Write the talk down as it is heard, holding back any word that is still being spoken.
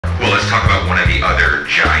talk about one of the other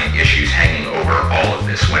giant issues hanging over all of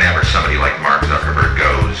this. Whenever somebody like Mark Zuckerberg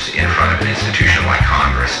goes in front of an institution like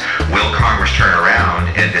Congress, will Congress turn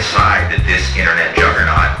around and decide that this internet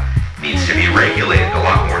juggernaut needs to be regulated a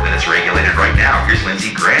lot more than it's regulated right now? Here's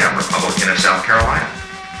Lindsey Graham, Republican of South Carolina.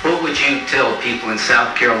 What would you tell people in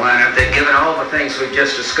South Carolina that, given all the things we've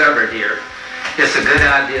just discovered here, it's a good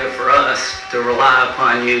idea for us to rely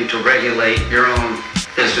upon you to regulate your own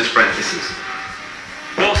business practices?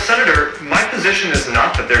 Well, Senator, my position is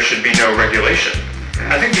not that there should be no regulation.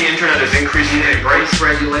 I think the internet is increasingly embrace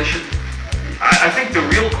regulation. I think the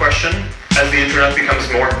real question, as the internet becomes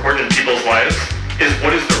more important in people's lives, is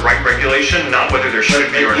what is the right regulation, not whether there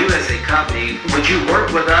should be or not. You as a company, would you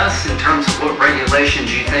work with us in terms of what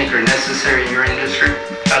regulations you think are necessary in your industry?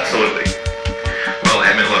 Absolutely. Well,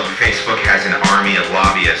 Edmund, look, Facebook has an army of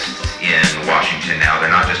lobbyists in Washington now.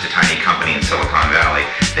 They're not just a tiny company in Silicon Valley.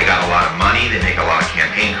 They got a lot of money. They make a lot of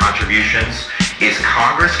campaign contributions. Is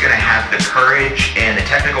Congress going to have the courage and the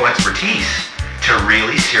technical expertise to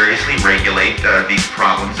really seriously regulate these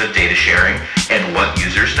problems of data sharing and what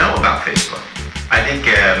users know about Facebook? I think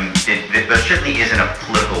there certainly isn't a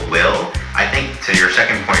political will. I think, to your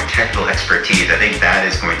second point, technical expertise, I think that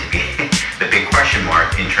is going to be the big question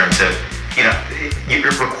mark in terms of, you know, it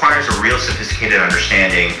requires a real sophisticated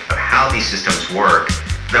understanding of how these systems work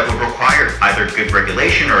that would require either good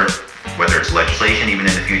regulation or whether it's legislation even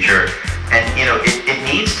in the future. And, you know, it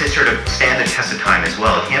needs to sort of stand the test of time as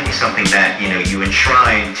well. It can't be something that, you know, you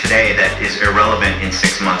enshrine today that is irrelevant in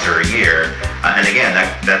 6 months or a year. And again,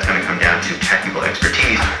 that's going to come down to technical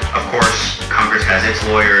expertise. Of course, Congress has its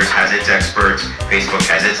lawyers, has its experts. Facebook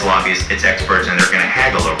has its lobbyists, its experts, and they're going to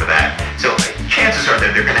haggle over that. So chances are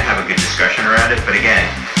that they're going to have a good discussion around it. But again,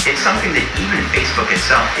 it's something that even Facebook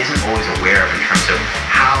itself isn't always aware of in terms of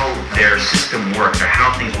how their system works or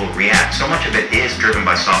how things will react. So much of it is driven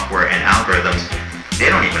by software and algorithms. They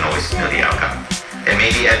don't even always know the outcome. And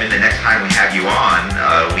maybe, Edmund, the next time we have you on,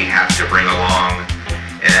 we have to bring along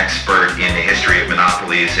an expert in the history of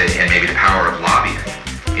monopolies and maybe the power of lobbying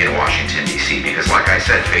in Washington, D.C. Because like I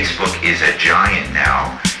said, Facebook is a giant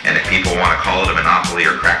now. And if people want to call it a monopoly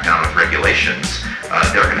or crack down with regulations,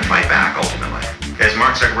 they're going to fight back ultimately. As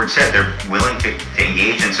Mark Zuckerberg said, they're willing to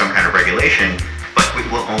engage in some kind of regulation, but we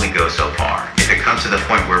will only go so far. If it comes to the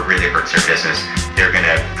point where it really hurts their business, they're going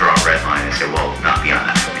to draw a red line and say, well, not beyond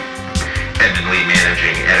that point. Edmund Lee,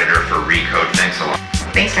 managing editor for Recode, thanks a lot.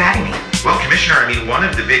 Thanks for having me. Well, Commissioner, I mean, one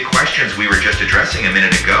of the big questions we were just addressing a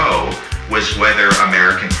minute ago was whether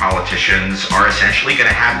American politicians are essentially going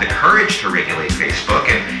to have the courage to regulate Facebook.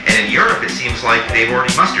 And in Europe, it seems like they've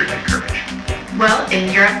already mustered that courage. Well, in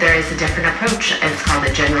Europe, there is a different approach. It's called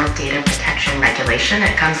the General Data Protection Regulation.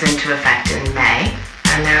 It comes into effect in May,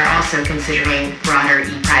 and they're also considering broader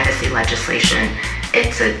e-privacy legislation.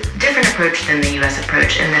 It's a different approach than the U.S.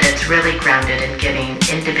 approach in that it's really grounded in giving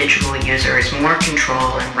individual users more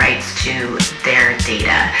control and rights to their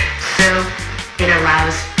data. So it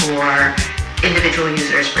allows for individual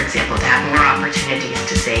users, for example, to have more opportunities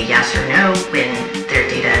to say yes or no when their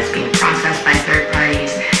data is being processed by third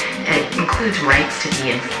parties. It includes rights to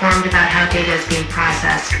be informed about how data is being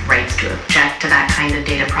processed, rights to object to that kind of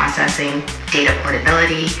data processing, data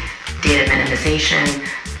portability, data minimization,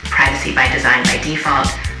 privacy by design by default.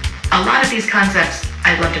 A lot of these concepts,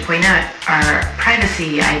 I'd love to point out, are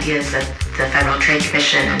privacy ideas that the Federal Trade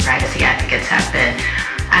Commission and privacy advocates have been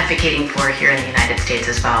advocating for here in the United States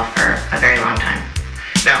as well for a very long time.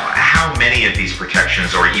 Now, how many of these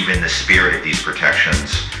protections, or even the spirit of these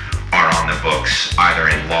protections, are on the books, either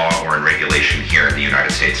in law or in regulation here in the United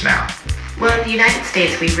States now? Well, in the United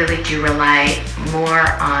States, we really do rely more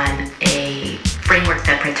on a framework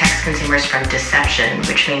that protects consumers from deception,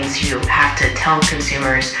 which means you have to tell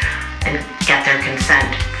consumers and get their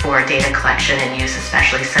consent for data collection and use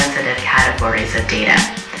especially sensitive categories of data.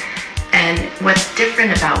 And what's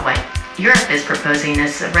different about what Europe is proposing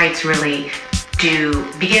is the rights really do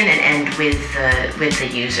begin and end with the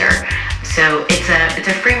user. So it's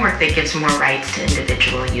a framework that gives more rights to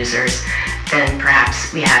individual users than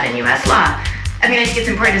perhaps we have in U.S. law. I mean, I think it's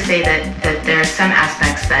important to say that there are some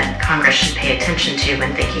aspects that Congress should pay attention to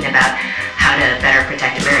when thinking about how to better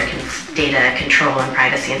protect Americans' data control and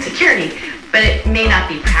privacy and security, but it may not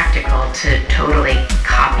be practical to totally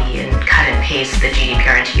copy and cut and paste the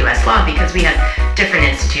GDPR into U.S. law because we have different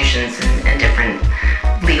institutions and different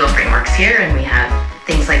legal frameworks here, and we have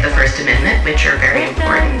things like the First Amendment, which are very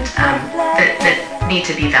important, that need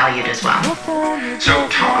to be valued as well. So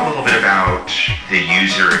talk a little bit about the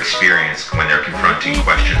user experience when they're confronting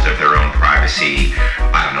questions of their own privacy,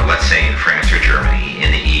 I don't know, let's say in France or Germany,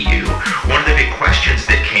 in the EU. One of the big questions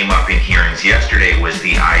that came up in hearings yesterday was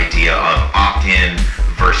the idea of opt-in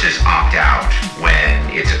versus opt-out when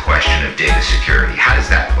it's a question of data security. How does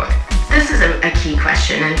that play? This is a key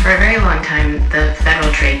question, and for a very long time, the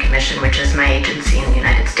Federal Trade Commission, which is my agency in the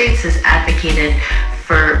United States, has advocated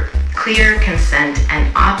for clear consent and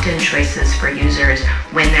opt-in choices for users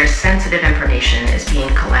when their sensitive information is being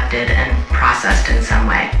collected and processed in some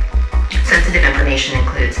way. Sensitive information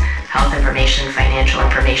includes health information, financial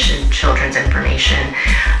information, children's information.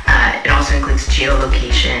 It also includes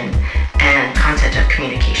geolocation and content of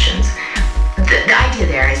communications. The idea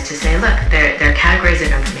there is to say, look, there are categories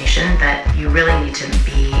of information that you really need to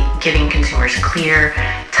be giving consumers clear,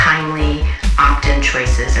 timely, opt-in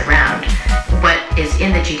choices around. What is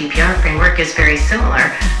in the GDPR framework is very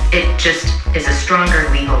similar. It just is a stronger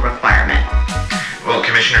legal requirement. Well,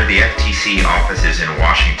 Commissioner, the FTC offices in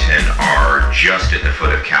Washington are just at the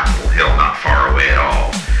foot of Capitol Hill, not far away at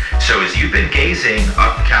all. So as you've been gazing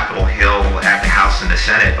up Capitol Hill at the House and the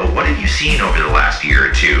Senate, what have you seen over the last year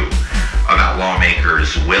or two about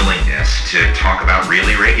lawmakers' willingness to talk about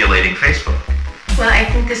really regulating Facebook? Well, I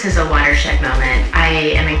think this is a watershed moment.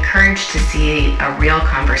 I am encouraged to see a real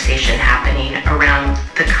conversation happening around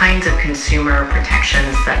the kinds of consumer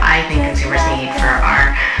protections that I think consumers need for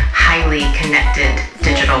our highly connected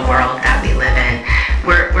digital world that we live in.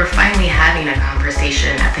 We're finally having a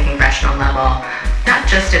conversation at the congressional level, not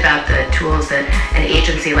just about the tools that an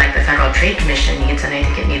agency like the Federal Trade Commission needs, and I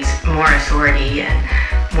think it needs more authority and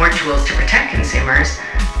more tools to protect consumers,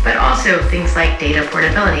 but also things like data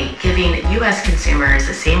portability, giving U.S. consumers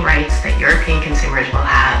the same rights that European consumers will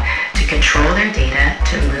have to control their data,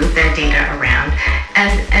 to move their data around,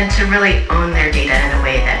 and to really own their data in a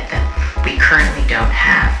way that we currently don't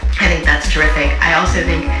have. I think that's terrific. I also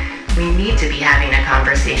think we need to be having a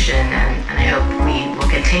conversation, and I hope we will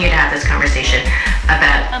continue to have this conversation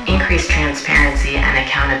about increased transparency and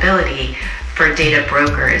accountability for data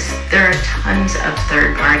brokers. There are tons of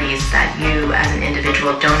third parties that you as an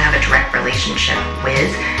individual don't have a direct relationship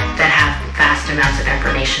with that have vast amounts of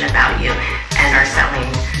information about you and are selling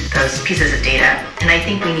those pieces of data. And I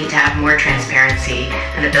think we need to have more transparency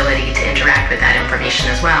and ability to interact with that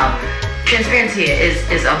information as well. Transparency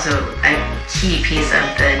is also a key piece of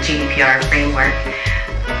the GDPR framework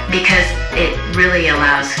because it really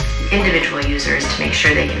allows individual users to make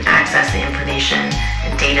sure they can access the information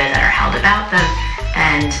and data that are held about them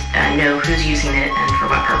and know who's using it and for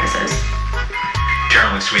what purposes.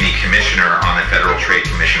 Carolyn Sweeney, Commissioner on the Federal Trade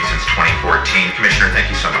Commission since 2014. Commissioner, thank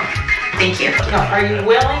you so much. Thank you. Now, are you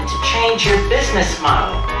willing to change your business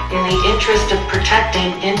model in the interest of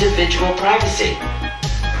protecting individual privacy?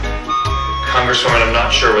 Congresswoman, I'm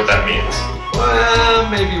not sure what that means.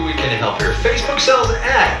 Well, maybe we can help here. Facebook sells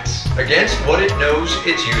ads against what it knows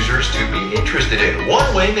its users to be interested in. One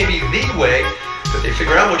way, maybe the way, that they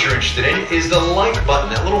figure out what you're interested in is the like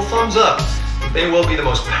button, that little thumbs up. May well be the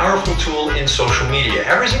most powerful tool in social media.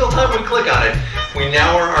 Every single time we click on it, we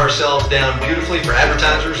narrow ourselves down beautifully for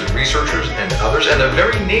advertisers and researchers and others. And the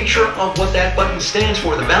very nature of what that button stands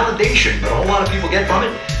for, the validation that a whole lot of people get from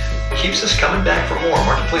it, keeps us coming back for more.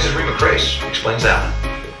 Marketplace's Rima Crace explains that.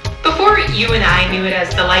 Before you and I knew it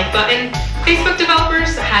as the like button, Facebook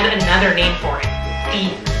developers had another name for it,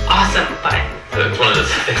 the awesome button. It's one of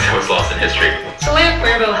those things that was lost in history. So Leo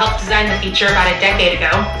Cuervo helped design the feature about a decade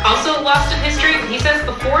ago. Also lost in history, he says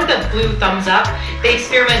before the blue thumbs up, they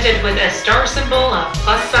experimented with a star symbol, a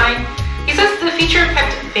plus sign. He says the feature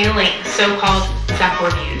kept failing so-called Zap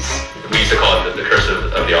reviews. We used to call it the curse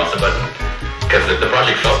of the awesome button, because the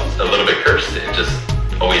project felt a little bit cursed. It just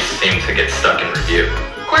always seemed to get stuck in review.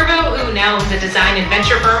 Cuervo, who now owns a design and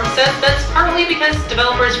venture firm, says that's partly because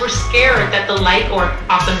developers were scared that the like or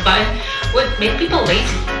awesome button would make people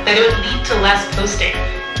lazy, that it would lead to less posting.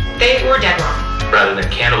 They were dead wrong. Rather than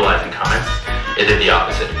cannibalizing comments, it did the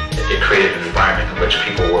opposite. It created an environment in which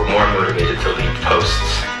people were more motivated to leave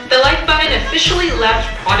posts. The like button officially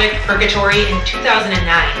left product purgatory in 2009.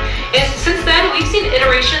 And since then, we've seen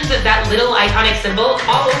iterations of that little iconic symbol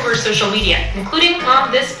all over social media, including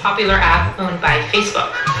on this popular app owned by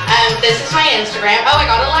Facebook. This is my Instagram. Oh, I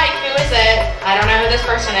got a like. Who is it? I don't know who this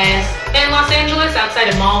person is. In Los Angeles,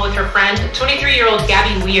 outside a mall with her friend, 23-year-old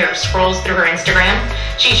Gabby Weir scrolls through her Instagram.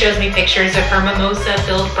 She shows me pictures of her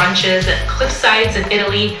mimosa-filled brunches at cliff sides in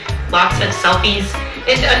Italy, lots of selfies,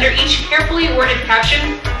 and under each carefully worded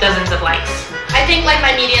caption, dozens of likes. I think like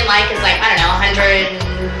my median like is like, I don't know,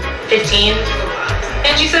 115.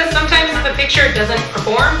 And she says sometimes if a picture doesn't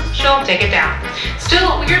perform, she'll take it down.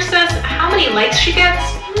 Still, Weir says how many likes she gets,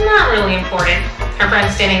 not really important. Her friend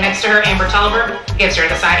standing next to her, Amber Tolliver, gives her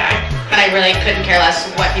the side eye. but I really couldn't care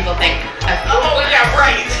less what people think of me. Oh, yeah,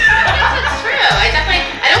 right. That's true.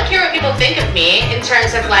 I don't care what people think of me in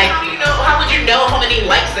terms of like, How would you know how many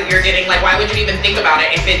likes that you're getting? Like, why would you even think about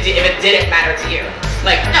it if it didn't matter to you?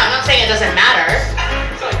 Like, no, I'm not saying it doesn't matter.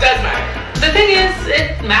 So it does matter. The thing is,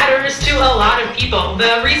 it matters to a lot of people.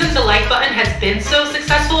 The reason the like button has been so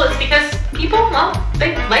successful is because people, well,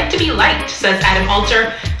 they like to be liked, says Adam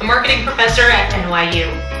Alter, a marketing professor at NYU.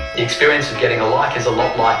 The experience of getting a like is a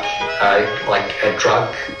lot like a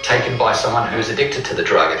drug taken by someone who's addicted to the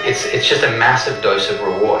drug. It's just a massive dose of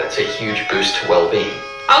reward. It's a huge boost to well-being.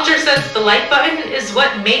 Alter says the like button is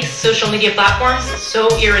what makes social media platforms so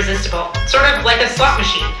irresistible. Sort of like a slot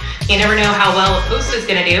machine. You never know how well a post is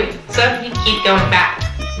going to do, so you keep going back.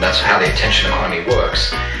 That's how the attention economy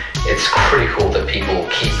works. It's critical that people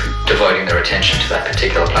keep devoting their attention to that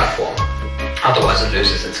particular platform. Otherwise, it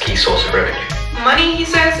loses its key source of revenue. Money, he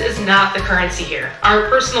says, is not the currency here. Our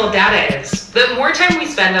personal data is. The more time we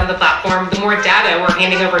spend on the platform, the more data we're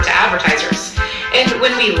handing over to advertisers. And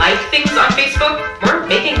when we like things on Facebook, we're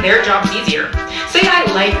making their jobs easier. Say I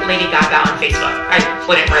like Lady Gaga on Facebook. I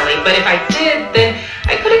wouldn't really, but if I did, then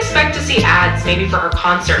I could expect to see ads maybe for her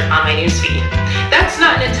concert on my newsfeed. That's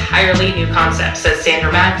not an entirely new concept, says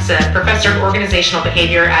Sandra Matz, a professor of organizational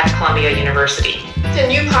behavior at Columbia University. The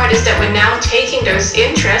new part is that we're now taking those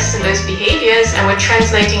interests and those behaviors and we're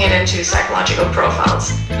translating it into psychological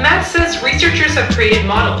profiles. Matt says researchers have created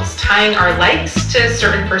models tying our likes to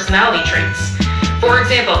certain personality traits. For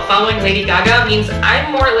example, following Lady Gaga means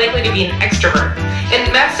I'm more likely to be an extrovert. And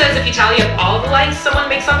Matt says if you tally up all the likes someone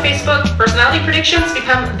makes on Facebook, personality predictions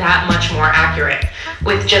become that much more accurate.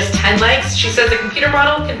 With just 10 likes, she says a computer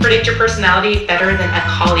model can predict your personality better than a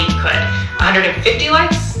colleague could. 150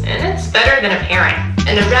 likes, and it's better than a parent.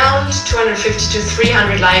 And around 250 to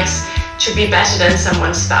 300 likes to be better than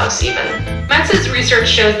someone's spouse even. Matt's research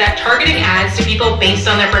shows that targeting ads to people based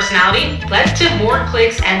on their personality led to more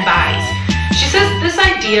clicks and buys. She says this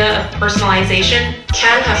idea of personalization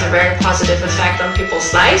can have a very positive effect on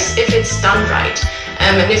people's lives if it's done right.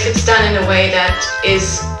 And if it's done in a way that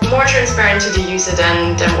is more transparent to the user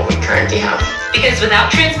than what we currently have. Because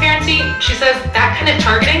without transparency, she says that kind of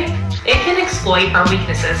targeting, it can exploit our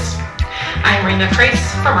weaknesses. I'm Rima Price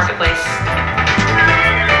for Marketplace.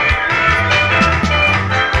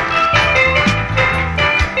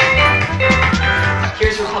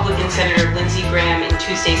 Here's Republican Senator Lindsey Graham in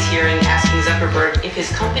Tuesday's hearing asking Zuckerberg if his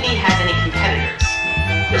company has any competitors.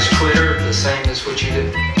 Is Twitter the same as what you do?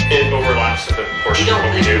 It overlaps with a portion You of don't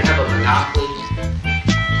what we think do. you have a monopoly?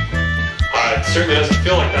 It certainly doesn't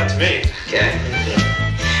feel like that to me. Okay.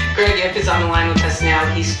 Greg Ip is on the line with us now.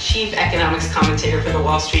 He's chief economics commentator for the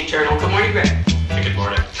Wall Street Journal. Good morning, Greg. Good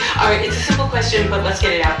morning. All right, it's a simple question, but let's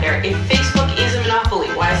get it out there. If Facebook is a monopoly,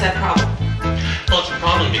 why is that a problem? Well, it's a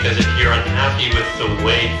problem because if you're unhappy with the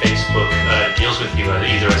way Facebook deals with you,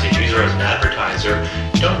 either as a user or as an advertiser,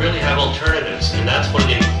 you don't really have alternatives. And that's one of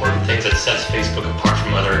the important things that sets Facebook apart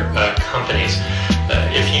from other companies.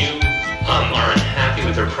 If you are unhappy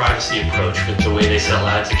with their privacy approach, with the way they sell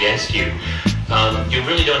ads against you, you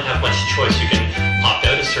really don't have much choice. You can opt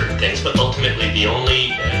out of certain things, but ultimately the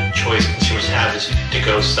only choice consumers have is to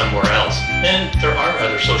go somewhere else. And there are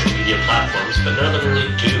other social media platforms, but none of them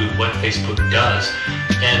really do what Facebook does.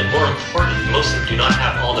 And more important, most of them do not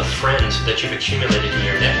have all the friends that you've accumulated in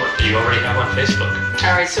your network that you already have on Facebook.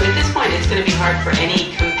 All right, so at this point, it's going to be hard for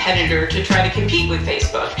any competitor to try to compete with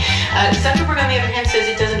Facebook. Zuckerberg, on the other hand, says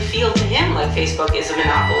it doesn't feel to him like Facebook is a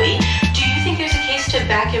monopoly. Do you think there's a case to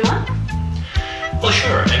back him up? Well,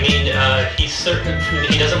 sure. I mean,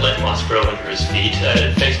 he doesn't let moss grow under his feet.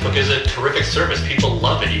 Facebook is a terrific service. People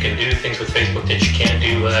love it. You can do things with Facebook that you can't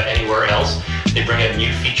do anywhere else. They bring out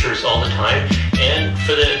new features all the time. And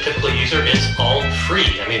for the typical user, it's all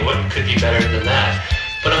free. I mean, what could be better than that?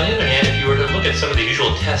 But on the other hand, if you were to look at some of the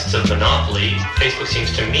usual tests of monopoly, Facebook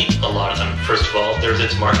seems to meet a lot of them. First of all, there's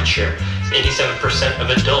its market share. 87% of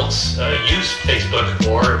adults use Facebook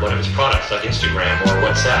or one of its products like Instagram or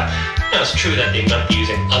WhatsApp. Now, it's true that they might be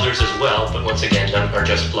using others as well, but once again, none are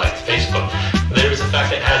just like Facebook. There is the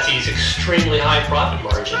fact that it has these extremely high profit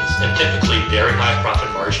margins, and typically very high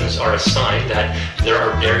profit margins are a sign that there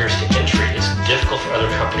are barriers to entry. It's difficult for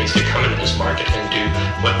other companies to come into this market and do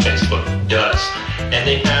what Facebook does. And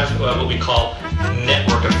they have what we call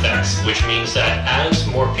network effects, which means that as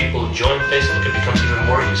more people join Facebook, it becomes even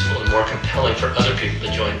more useful and more compelling for other people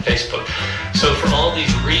to join Facebook. So for all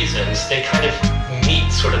these reasons, they kind of meet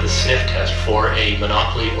sort of the sniff test for a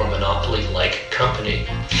monopoly or monopoly-like company.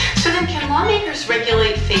 So then can lawmakers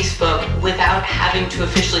regulate Facebook without having to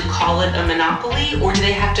officially call it a monopoly, or do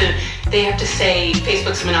they have to say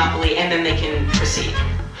Facebook's a monopoly and then they can proceed?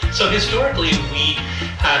 So historically,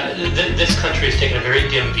 this country has taken a very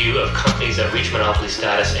dim view of companies that reach monopoly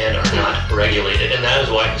status and are not regulated, and that is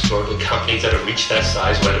why historically companies that have reached that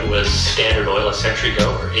size, whether it was Standard Oil a century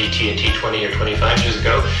ago or AT&T 20 or 25 years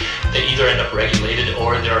ago, they either end up regulated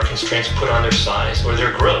or there are constraints put on their size or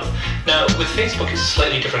their growth. Now, with Facebook, it's a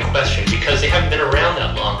slightly different question because they haven't been around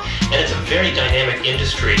that long, and it's a very dynamic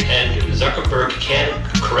industry, and Zuckerberg can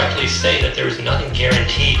correctly say that there is nothing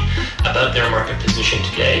guaranteed about their market position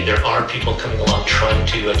today. There are people coming along trying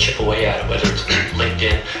to chip away at it, whether it's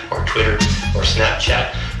LinkedIn or Twitter or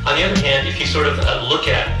Snapchat. On the other hand, if you sort of look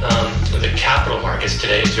at the capital markets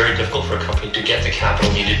today, it's very difficult for a company to get the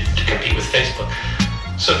capital needed to compete with Facebook.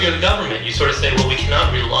 So if you're the government, you sort of say, well, we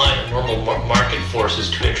cannot rely on normal market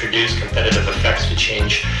forces to introduce competitive effects to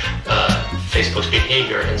change Facebook's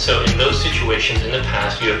behavior. And so in those situations in the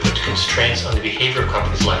past, you have put constraints on the behavior of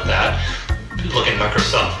companies like that. Look at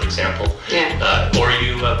Microsoft, for example, or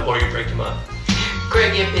you break them up.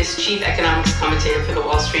 Greg Yip is Chief Economics Commentator for the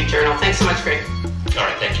Wall Street Journal. Thanks so much, Greg. All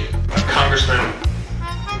right, thank you. Congressman,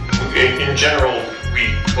 in general, we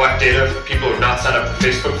collect data of people who have not signed up for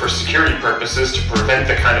Facebook for security purposes to prevent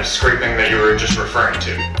the kind of scraping that you were just referring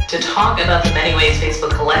to. To talk about the many ways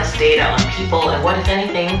Facebook collects data on people and what, if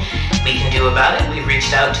anything, we can do about it, we've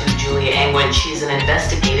reached out to Julia Angwin. She's an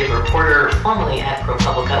investigative reporter formerly at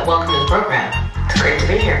ProPublica. Welcome to the program. It's great to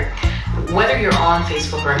be here. Whether you're on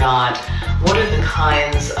Facebook or not, what are the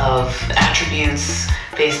kinds of attributes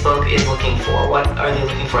Facebook is looking for? What are they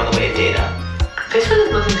looking for in the way of data? Facebook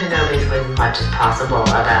is looking to know basically as much as possible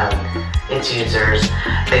about its users.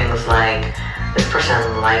 Things like, this person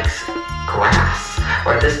likes grass,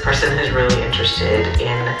 or this person is really interested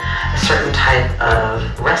in a certain type of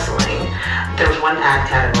wrestling. There was one ad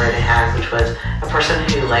category they had, which was a person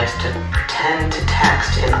who likes to pretend to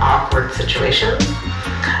text in awkward situations.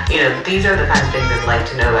 You know, these are the kinds of things they'd like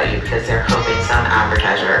to know about you because they're hoping some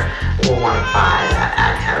advertiser will want to buy that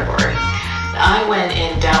ad category. I went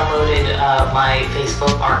and downloaded my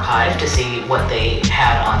Facebook archive to see what they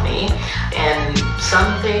had on me, and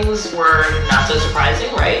some things were not so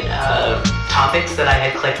surprising, right? Topics that I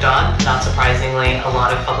had clicked on, not surprisingly, a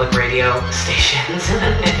lot of public radio stations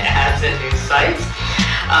and ads and news sites.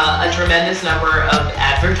 A tremendous number of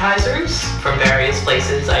advertisers from various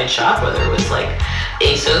places I'd shop, whether it was like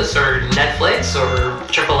ASOS or Netflix or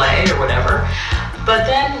AAA or whatever. But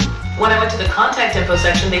then when I went to the contact info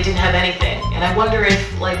section, they didn't have anything. And I wonder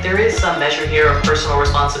if, like, there is some measure here of personal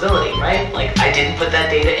responsibility, right? Like, I didn't put that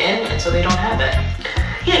data in, and so they don't have it.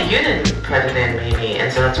 Yeah, you didn't put it in, maybe,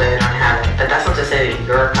 and so that's why they don't have it. But that's not to say that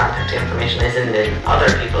your contact information isn't in other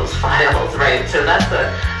people's files, right? So that's the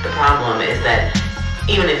problem, is that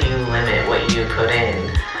even if you limit what you put in,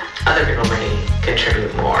 other people may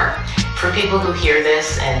contribute more. For people who hear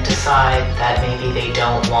this and decide that maybe they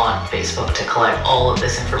don't want Facebook to collect all of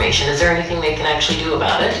this information, is there anything they can actually do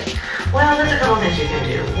about it? Well, there's a couple things you can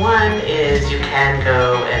do. One is you can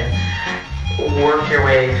go and work your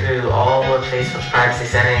way through all of Facebook's privacy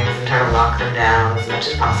settings and try to lock them down as much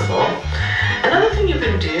as possible. Another thing you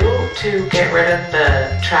can do to get rid of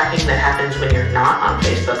the tracking that happens when you're not on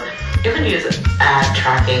Facebook, you can use ad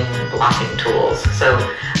tracking blocking tools. So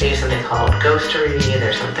I use something called Ghostery,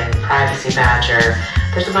 there's something Privacy Badger,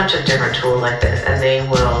 there's a bunch of different tools like this, and they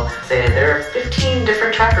will say there are 15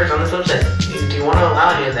 different trackers on this website. Do you want to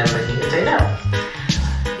allow any of them? And you can say no.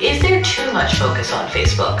 Is there too much focus on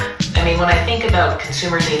Facebook? I mean, when I think about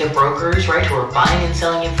consumer data brokers, right, who are buying and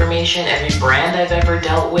selling information, every brand I've ever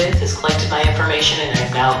dealt with has collected my information, and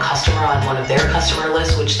I'm now a customer on one of their customer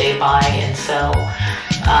lists, which they buy and sell.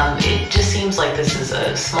 It just seems like this is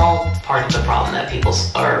a small part of the problem that people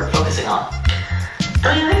are focusing on.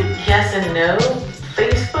 I mean, yes and no.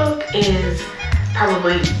 Facebook is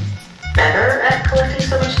probably better at collecting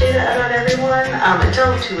so much data about everyone.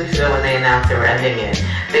 Until 2 weeks ago when they announced they were ending it,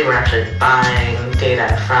 they were actually buying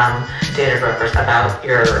data from data brokers about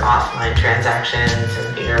your offline transactions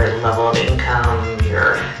and your level of income,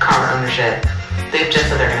 your car ownership. They've just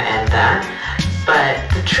said they're going to end that. But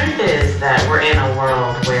the truth is that we're in a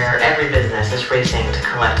world where every business is racing to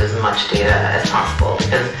collect as much data as possible,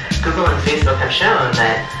 because Google and Facebook have shown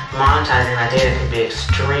that monetizing that data can be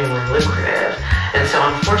extremely lucrative. And so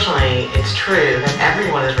unfortunately, it's true that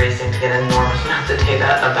everyone is racing to get enormous amounts of data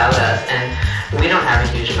about us, and we don't have a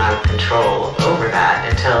huge amount of control over that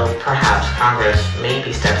until perhaps Congress maybe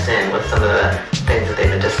steps in with some of the things that they've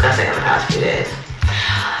been discussing in the past few days.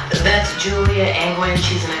 That's Julia Angwin.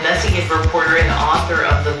 She's an investigative reporter and author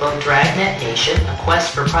of the book Dragnet Nation, A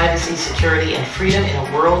Quest for Privacy, Security, and Freedom in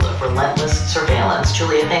a World of Relentless Surveillance.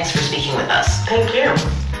 Julia, thanks for speaking with us. Thank you.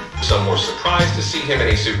 Some were surprised to see him in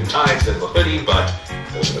a suit and ties than the hoodie, but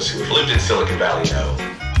Those of us who have lived in Silicon Valley know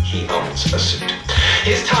he owns a suit.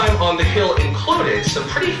 His time on the Hill included some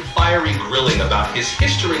pretty fiery grilling about his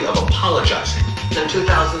history of apologizing. In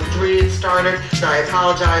 2003 it started, and I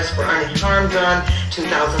apologize for any harm done.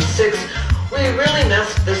 2006, we really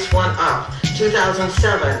messed this one up.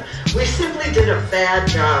 2007, we simply did a bad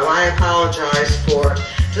job. I apologize for it.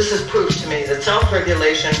 This is proof to me that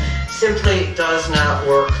self-regulation simply does not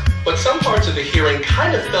work. But some parts of the hearing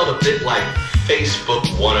kind of felt a bit like Facebook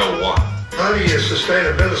 101. How do you sustain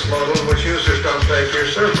a business model in which users don't pay for your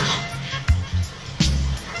service?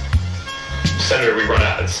 Senator, we run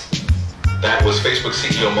ads. That was Facebook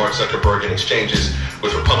CEO Mark Zuckerberg in exchanges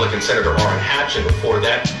with Republican Senator Orrin Hatch, and before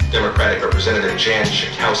that, Democratic Representative Jan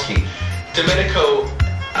Schakowsky. Domenico,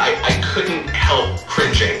 I couldn't help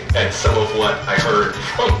cringing at some of what I heard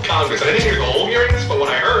from Congress. And I didn't hear the whole hearings, but what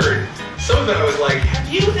I heard, some of it I was like, have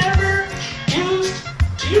you ever used,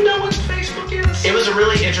 do you know what Facebook is? It was a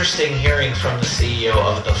really interesting hearing from the CEO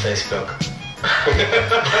of the Facebook.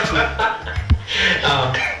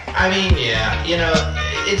 I mean, yeah, you know,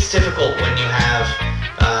 it's difficult when you have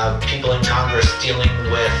people in Congress dealing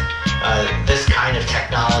with this kind of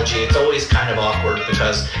technology. It's always kind of awkward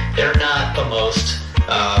because they're not the most,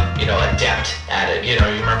 adept at it. You know,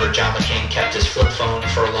 you remember John McCain kept his flip phone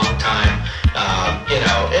for a long time. I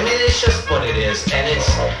mean, it's just what it is. And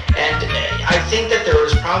I think that there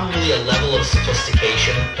was probably a level of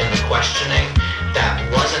sophistication in the questioning that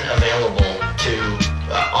wasn't available to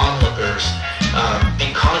onlookers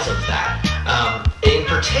because of that. In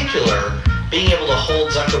particular, being able to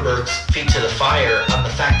hold Zuckerberg's feet to the fire on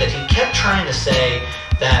the fact that he kept trying to say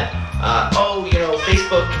that,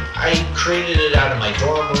 Facebook, I created it out of my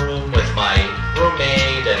dorm room with my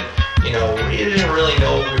roommate, and, we didn't really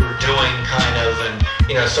know what we were doing, kind of,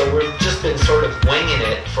 and, so we've just been sort of winging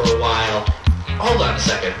it for a while. Hold on a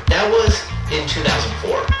second. That was in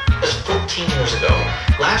 2004. That's 14 years ago.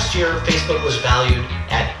 Last year, Facebook was valued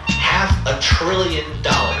at $500 billion,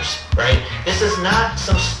 right? This is not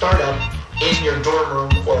some startup in your dorm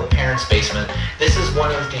room or a parent's basement. This is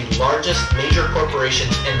one of the largest major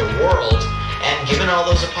corporations in the world, and given all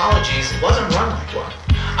those apologies, it wasn't run like one.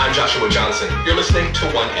 I'm Joshua Johnson. You're listening to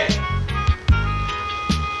 1A.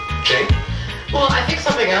 Jane? Well, I think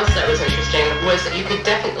something else that was interesting was that you could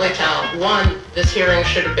definitely tell, one, this hearing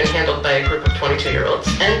should have been handled by a group of 22-year-olds,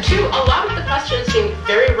 and two, a lot of the questions seemed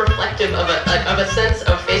very reflective of a sense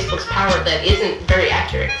of Facebook's power that isn't very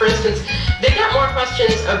accurate. For instance, they got more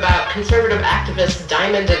questions about conservative activists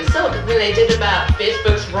Diamond and Silk than they did about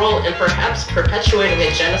Facebook's role in perhaps perpetuating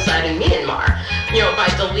a genocide in Myanmar, by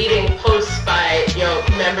deleting posts by,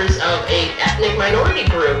 members of a ethnic minority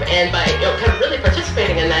group, and by, kind of really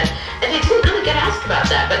participating in that. And they didn't really get asked about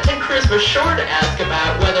that, but Ted Cruz was sure to ask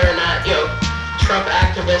about whether or not, Trump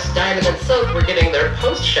activists Diamond and Silk were getting their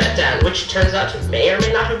posts shut down, which turns out to may or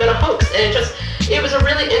may not have been a hoax. And it was a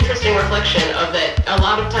really interesting reflection of that. A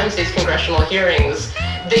lot of times these congressional hearings,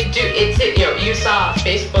 you saw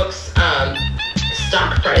Facebook's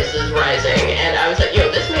stock prices rising, and I was like,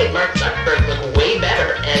 this made Mark Zuckerberg look way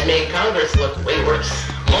better and made Congress look way worse.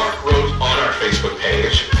 Mark wrote on our Facebook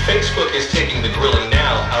page, Facebook is taking the grilling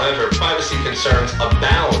now, however, privacy concerns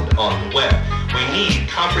abound on the web. We need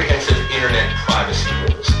comprehensive internet privacy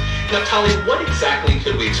rules. Now, Tali, what exactly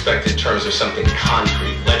could we expect in terms of something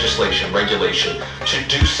concrete, legislation, regulation, to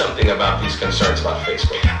do something about these concerns about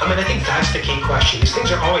Facebook? I mean, I think that's the key question. These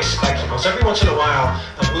things are always spectacles. Every once in a while,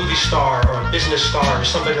 a movie star or a business star or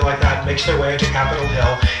somebody like that makes their way into Capitol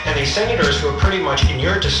Hill, and these senators who are pretty much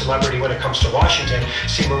inured to celebrity when it comes to Washington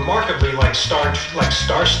seem remarkably like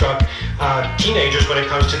starstruck teenagers when it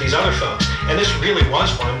comes to these other folks. And this really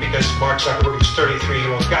was one because Mark Zuckerberg is a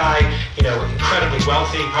 33-year-old guy, incredibly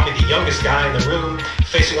wealthy, probably the youngest guy in the room,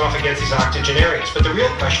 facing off against these octogenarians. But the real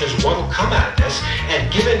question is what will come out of this,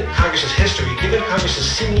 and given Congress's history, given Congress's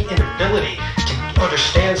seeming inability to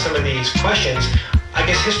understand some of these questions, I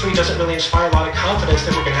guess history doesn't really inspire a lot of confidence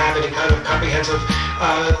that we're going to have any kind of comprehensive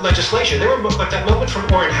legislation. There were like that moment from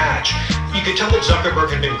Orrin Hatch. You could tell that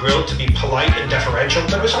Zuckerberg had been grilled to be polite and deferential,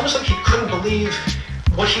 but it was almost like he couldn't believe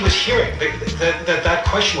what he was hearing, that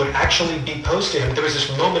question would actually be posed to him. There was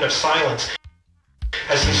this moment of silence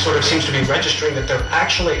as he sort of seems to be registering that they're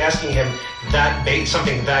actually asking him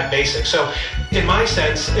something that basic. So in my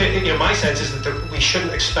sense, my sense is that we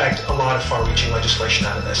shouldn't expect a lot of far-reaching legislation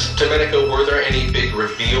out of this. Domenico, were there any big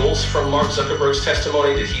reveals from Mark Zuckerberg's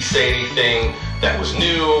testimony? Did he say anything that was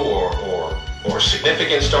new or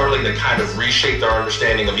significant, startling, that kind of reshaped our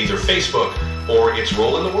understanding of either Facebook or its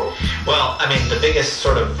role in the world? Well, I mean, the biggest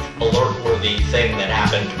sort of alert-worthy thing that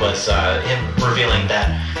happened was him revealing that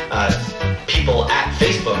people people at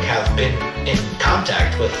Facebook have been in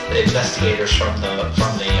contact with investigators from the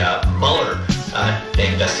Mueller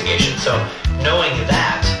investigation. So knowing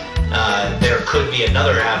that, there could be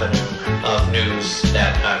another avenue of news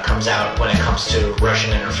that comes out when it comes to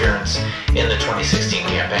Russian interference in the 2016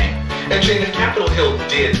 campaign. And Jane, if Capitol Hill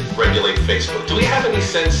did regulate Facebook, do we have any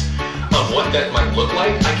sense of what that might look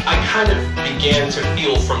like? I kind of began to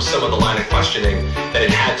feel from some of the line of questioning that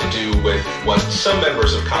it had to do with what some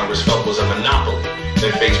members of Congress felt was a monopoly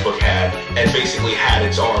that Facebook had, and basically had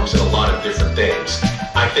its arms in a lot of different things.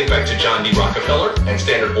 I think back to John D. Rockefeller and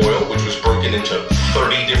Standard Oil, which was broken into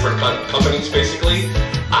 30 different companies, basically.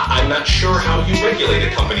 I'm not sure how you regulate a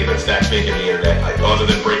company that's that big in the internet, other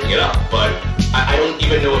than breaking it up. But I don't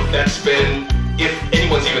even know if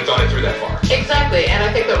anyone's even thought it through that far. Exactly, and I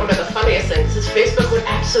think that one of the funniest things is Facebook would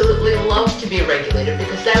absolutely love to be regulated,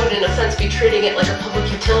 because that would in a sense be treating it like a public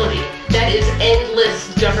utility. That is endless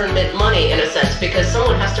government money in a sense, because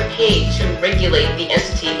someone has to pay to regulate the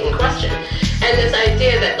entity in question. And this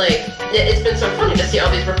idea that, like, it's been so funny to see all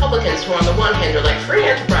these Republicans who on the one hand are like free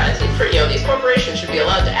enterprise and free, these corporations should be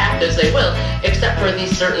allowed to act as they will, except for these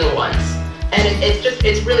certain ones. And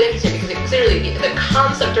it's really interesting, because clearly the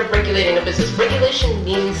concept of regulating a business, regulation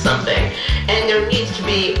means something, and there needs to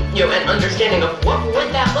be an understanding of what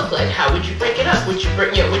would that look like. How would you break it up? Would you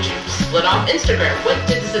would you split off Instagram? What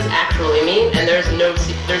does this actually mean? And there's no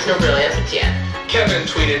real answer yet. Kevin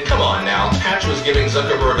tweeted, "Come on now, Hatch was giving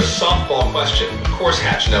Zuckerberg a softball question. Of course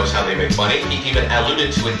Hatch knows how they make money. He even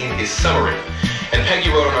alluded to it in his summary." And Peggy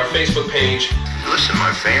wrote on our Facebook page, Listen, my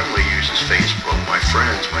family uses Facebook, my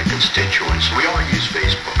friends, my constituents. We all use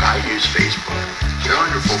Facebook. I use Facebook. It's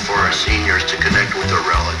wonderful for our seniors to connect with their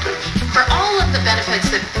relatives. For all of the benefits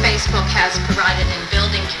that Facebook has provided in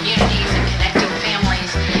building communities and connecting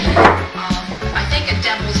families, I think a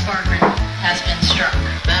devil's bargain has been struck.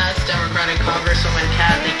 That's Democratic Congresswoman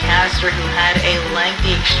Kathy Castor, who had a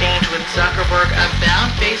lengthy exchange with Zuckerberg about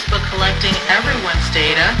Facebook collecting everyone's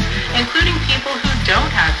data, including people who don't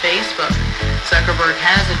have Facebook. Zuckerberg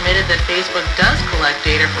has admitted that Facebook does collect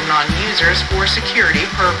data from non-users for security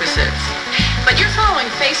purposes. But you're following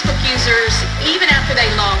Facebook users even after they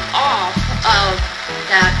log off of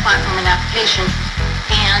that platform and application,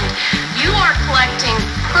 and you are collecting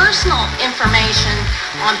personal information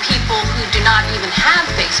on people who do not even have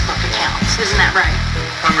Facebook accounts. Isn't that right?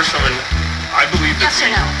 Congresswoman, I believe that... Yes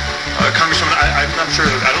or no? Congresswoman, I'm not sure.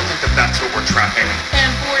 I don't think that that's what we're tracking. And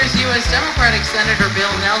Florida's U.S. Democratic Senator Bill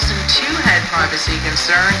Nelson, too, had privacy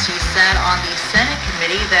concerns. He sat on the Senate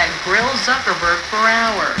committee that grilled Zuckerberg for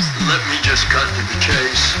hours. Let me just cut to the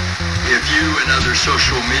chase. If you and other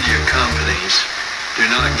social media companies do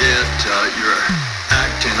not get your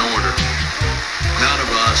act in order, none of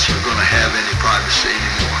us are going to have any privacy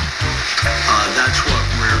anymore. That's what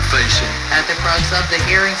we're facing. At the crux of the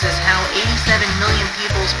hearings is how 87 million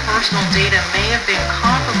people's personal data may have been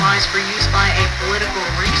compromised for use by a political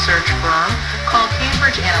research firm called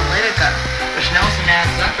Cambridge Analytica, which Nelson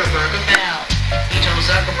asked Zuckerberg about. He told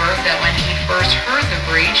Zuckerberg that when he first heard the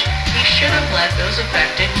breach, he should have let those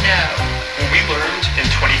affected know. We learned in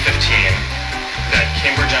 2015 that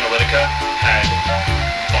Cambridge Analytica had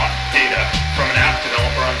bought data from an app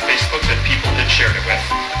developer on Facebook that people had shared it with.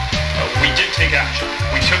 We did take action.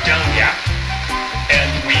 We took down the app, and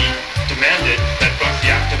we demanded that both the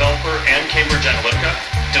app developer and Cambridge Analytica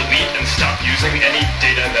delete and stop using any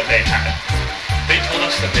data that they had. They told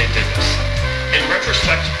us that they did this. In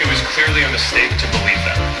retrospect, it was clearly a mistake to believe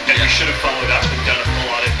them, and we should have followed up and done a full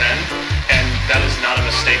audit then, and that is not a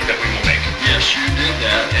mistake that we will make. Yes, you did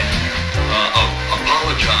that, and you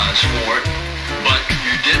apologized for it, but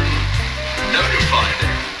you didn't notify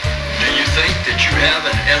them. Do you think that you have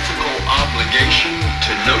an ethical obligation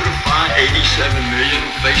to notify 87 million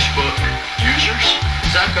Facebook users?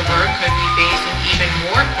 Zuckerberg could be facing even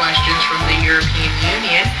more questions from the European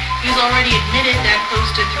Union. He's already admitted that close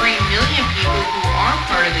to 3 million people who are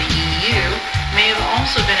part of the EU may have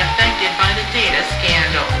also been affected by the data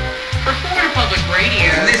scandal. For Florida Public Radio.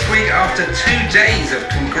 And this week, after 2 days of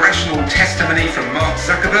congressional testimony from Mark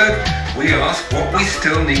Zuckerberg, we ask what we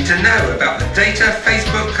still need to know about the data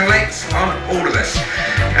Facebook collects on all of us.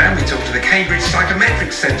 And we talk to the Cambridge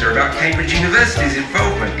Psychometrics Centre about Cambridge University's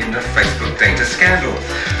involvement in the Facebook data scandal.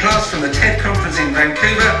 Plus, from the TED conference in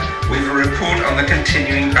Vancouver, we have a report on the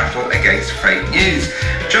continuing battle against fake news.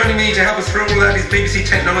 Joining me to help us through all that is BBC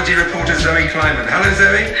technology reporter Zoe Kleiman. Hello,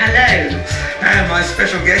 Zoe. Hello. And my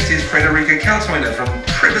special guest is Frederica Kaltoiner from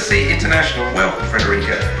Privacy International. Welcome,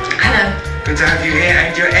 Frederica. Hello. Good to have you here,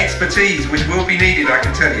 and your expertise, which will be needed, I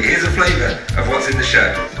can tell you. Here's a flavour of what's in the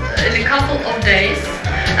show. In a couple of days,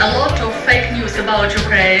 a lot of fake news about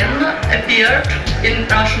Ukraine appeared in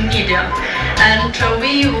Russian media. And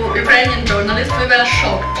we Ukrainian journalists, we were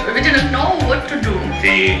shocked. We didn't know what to do.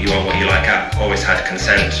 The You Are What You Like app always had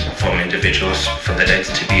consent from individuals for the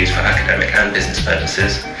data to be used for academic and business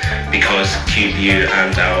purposes because CubeU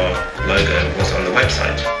and our logo was on the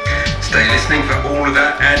website. Stay listening for all of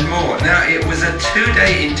that and more. Now, it was a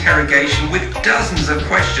 2-day interrogation with dozens of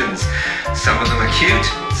questions. Some of them are cute,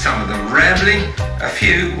 some of them rambling, a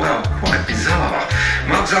few, well, quite bizarre.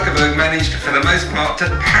 Mark Zuckerberg managed, for the most part, to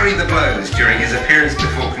parry the blows during his appearance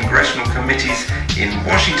before congressional committees in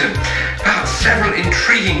Washington. But several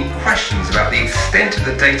intriguing questions about the extent of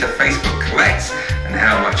the data Facebook collects and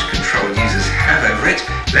how much control users have over it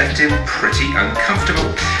left him pretty uncomfortable.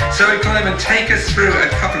 So Kleiman, take us through a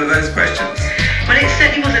couple of those questions. Well, it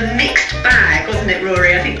certainly was a mixed bag, wasn't it,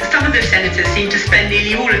 Rory? I think some of the senators seemed to spend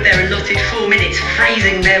nearly all of their allotted 4 minutes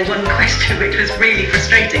phrasing their one question, which was really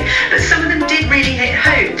frustrating. But some of them did really hit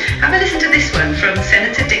home. Have a listen to this one from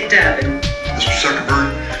Senator Dick Durbin. Mr.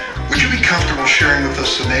 Zuckerberg, would you be comfortable sharing with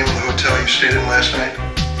us the name of the hotel you stayed in last night?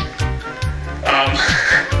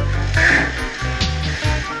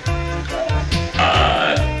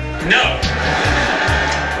 No.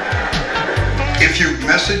 If you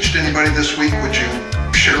messaged anybody this week, would you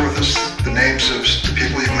share with us the names of the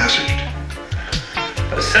people you've messaged?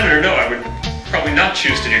 Senator, no, I would probably not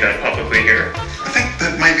choose to do that publicly here. I think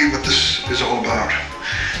that may be what this is all about.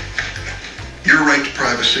 Your right to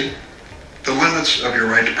privacy, the limits of your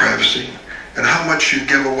right to privacy, and how much you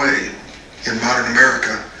give away in modern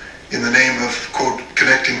America in the name of, quote,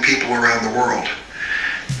 connecting people around the world.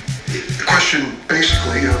 The question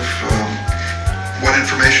basically of what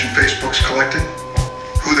information Facebook's collecting,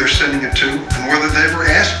 who they're sending it to, and whether they ever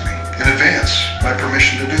asked me in advance my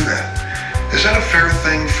permission to do that. Is that a fair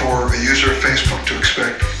thing for a user of Facebook to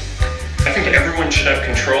expect? I think everyone should have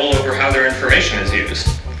control over how their information is used.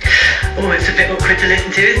 Oh, it's a bit awkward to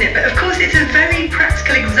listen to, isn't it? But of course, it's a very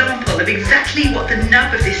practical example of exactly what the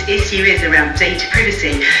nub of this issue is around data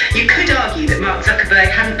privacy. You could argue that Mark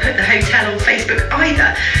Zuckerberg hadn't put the hotel on Facebook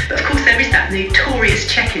either. But of course, there is that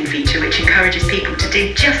notorious check-in feature which encourages people to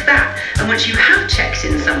do just that. And once you have checked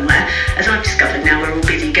in somewhere, as I've discovered now we're all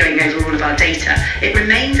busy going over all of our data, it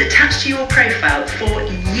remains attached to your profile for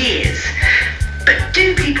years. But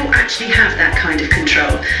do people actually have that kind of control?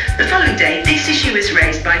 The following day, this issue was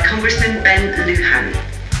raised by Congressman Ben Lujan.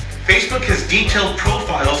 Facebook has detailed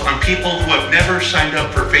profiles on people who have never signed up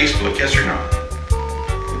for Facebook, yes or no?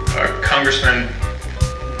 Congressman,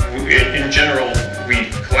 in general, we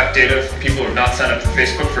collect data from people who have not signed up for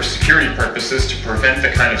Facebook for security purposes to prevent the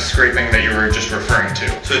kind of scraping that you were just referring to.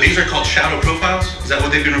 So these are called shadow profiles? Is that what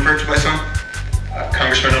they've been referred to by some?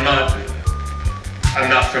 Congressman, I'm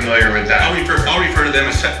not familiar with that. I'll refer to them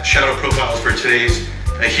as shadow profiles for today's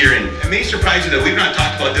hearing. It may surprise you that we've not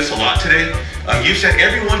talked about this a lot today. You've said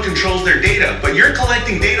everyone controls their data, but you're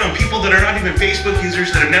collecting data on people that are not even Facebook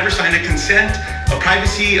users, that have never signed a consent, a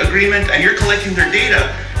privacy agreement, and you're collecting their data.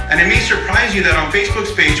 And it may surprise you that on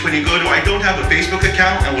Facebook's page, when you go to I don't have a Facebook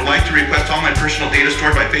account and would like to request all my personal data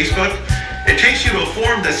stored by Facebook, it takes you to a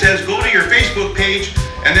form that says go to your Facebook page,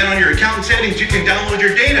 and then on your account settings, you can download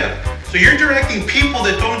your data. So you're directing people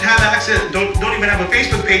that don't have access, don't even have a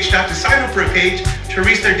Facebook page to have to sign up for a page to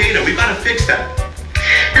release their data. We've got to fix that.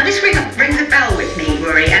 Now this rings a bell with me,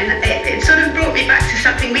 Rory, and it sort of brought me back to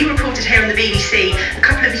something we reported here on the BBC a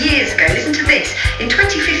couple of years ago. Listen to this. In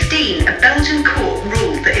 2015, a Belgian court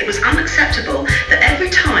ruled that it was unacceptable that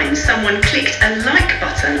every time someone clicked a like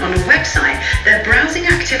button on a website, their browsing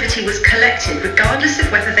activity was collected regardless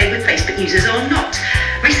of whether they were Facebook users or not.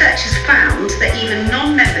 Researchers found that even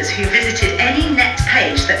non-members who visited any net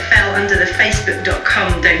page that fell under the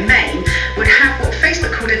facebook.com domain would have what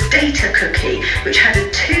Facebook called a data cookie, which had a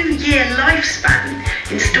 2-year lifespan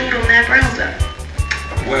installed on their browser.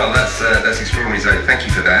 Well, that's extraordinary, Zoe. Thank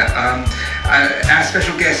you for that. Our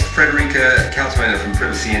special guest, Frederica Kaltmaner from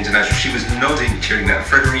Privacy International, she was nodding during that.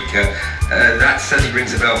 Frederica, that certainly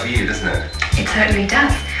rings a bell for you, doesn't it? It certainly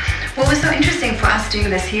does. What was so interesting for us doing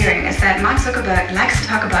this hearing is that Mark Zuckerberg likes to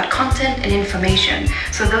talk about content and information.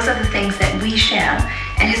 So those are the things that we share.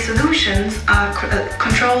 And his solutions are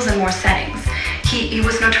controls and more settings. He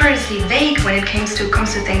was notoriously vague when it comes to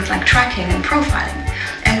things like tracking and profiling.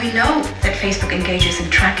 And we know that Facebook engages in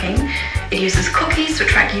tracking. It uses cookies to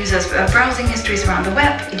track users' browsing histories around the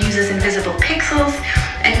web. It uses invisible pixels.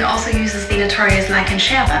 And it also uses the notorious like and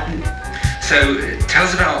share button. So tell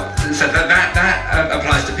us about, that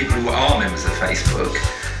applies to people who are members of Facebook,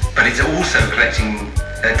 but it's also collecting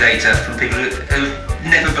data from people who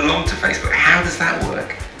never belonged to Facebook. How does that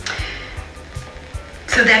work?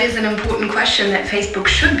 So that is an important question that Facebook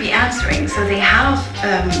should be answering. So they have,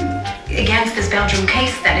 against this Belgium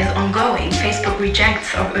case that is ongoing, Facebook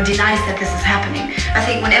rejects or denies that this is happening. I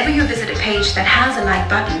think whenever you visit a page that has a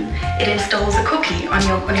like button, it installs a cookie on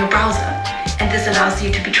your browser, and this allows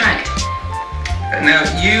you to be tracked. Now,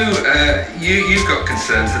 you've got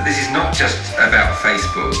concerns that this is not just about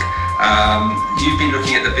Facebook. You've been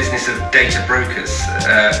looking at the business of data brokers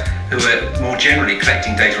who are more generally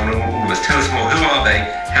collecting data on all of us. Tell us more. Who are they?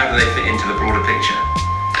 How do they fit into the broader picture?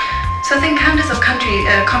 So I think countless of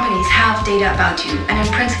companies have data about you, and in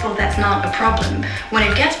principle that's not a problem. When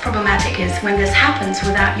it gets problematic is when this happens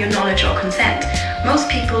without your knowledge or consent. Most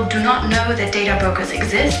people do not know that data brokers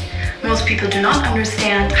exist. Most people do not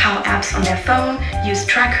understand how apps on their phone use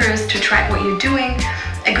trackers to track what you're doing.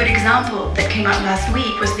 A good example that came out last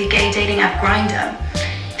week was the gay dating app Grindr.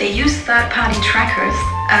 They use third-party trackers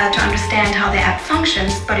to understand how the app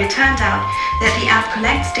functions, but it turned out that the app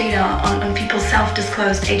collects data on people's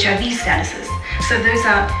self-disclosed HIV statuses. So those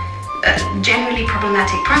are generally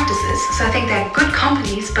problematic practices. So I think they're good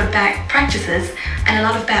companies, but bad practices, and a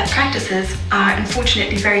lot of bad practices are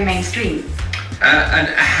unfortunately very mainstream. And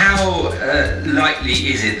how likely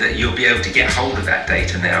is it that you'll be able to get hold of that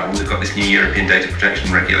data now? We've got this new European data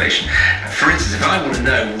protection regulation. For instance, if I want to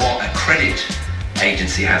know what a credit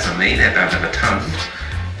agency has on me, they're about to have a ton.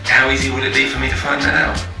 How easy would it be for me to find that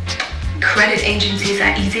out? Credit agencies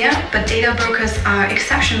are easier, but data brokers are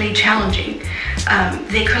exceptionally challenging.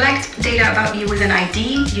 They collect data about you with an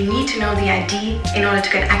ID. You need to know the ID in order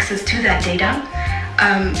to get access to that data.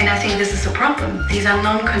 And I think this is a problem. These are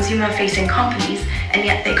non-consumer facing companies, and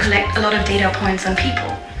yet they collect a lot of data points on people.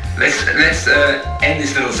 Let's end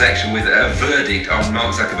this little section with a verdict on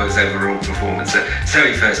Mark Zuckerberg's overall performance.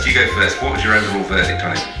 Zoe first, you go first. What was your overall verdict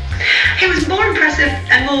on it? He was more impressive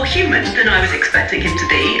and more human than I was expecting him to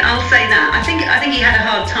be. I'll say that. I think he had a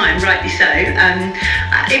hard time, rightly so.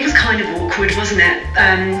 It was kind of awkward, wasn't it?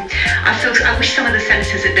 I wish some of the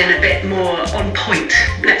senators had been a bit more on point,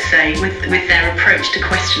 let's say, with their approach to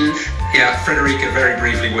questions. Yeah, Frederica, very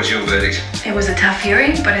briefly, what's your verdict? It was a tough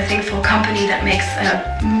hearing, but I think for a company that makes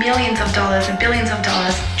millions of dollars and billions of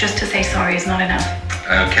dollars, just to say sorry is not enough.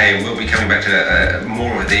 Okay, we'll be coming back to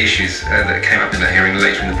more of the issues that came up in that hearing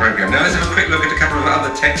later in the programme. Now let's have a quick look at a couple of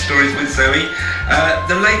other tech stories with Zoe.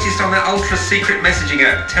 The latest on that ultra-secret messaging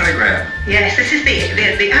app, Telegram. Yes, this is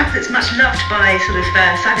the app that's much loved by sort of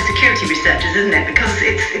cybersecurity researchers, isn't it? Because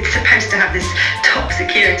it's supposed to have this top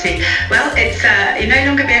security. Well, it's you're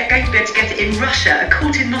no longer going to be able to get it in Russia. A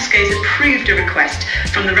court in Moscow has approved a request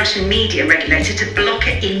from the Russian media regulator to block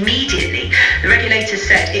it immediately. The regulator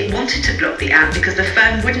said it wanted to block the app because the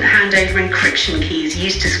firm wouldn't hand over encryption keys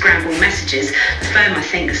used to scramble messages. The firm, I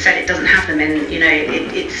think, said it doesn't have them in,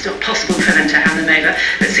 it's not possible for them to hand them over.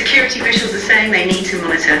 But security officials are saying they need to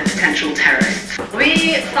monitor potential terrorists.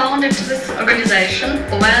 We founded this organization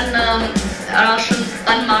when Russian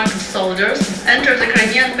unmarked soldiers entered the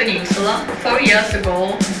Crimean Peninsula 4 years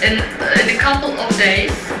ago. In a couple of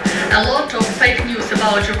days, a lot of fake news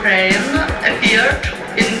about Ukraine appeared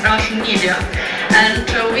in Russian media. And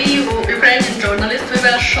we, Ukrainian journalists, we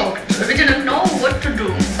were shocked. We didn't know what to do,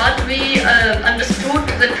 but we understood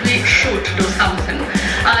that we should do something.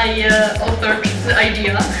 I offered the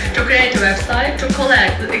idea to create a website to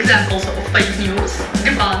collect examples of fake news,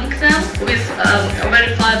 debunk them with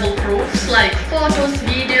verifiable proofs like photos,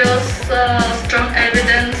 videos, strong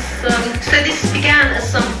evidence. So this began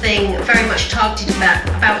as something very much targeted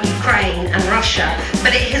about Ukraine and Russia,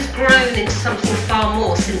 but it has grown into something far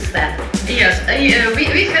more since then. Yes,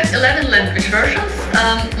 we have 11 language versions,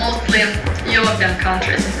 mostly European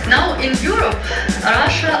countries. Now in Europe,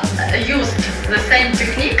 Russia used the same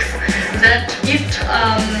techniques that it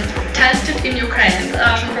tested in Ukraine.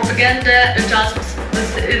 Russian propaganda adjusts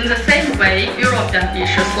in the same way European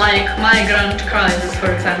issues like migrant crisis,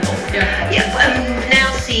 for example. I've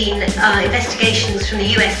now seen investigations from the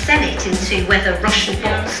US Senate into whether Russian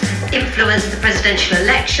bots influenced the presidential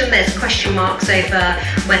election. There's question marks over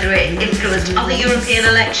whether it influenced other European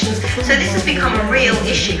elections. So this has become a real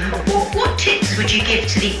issue. What tips would you give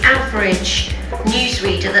to the average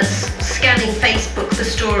newsreader that's scanning Facebook for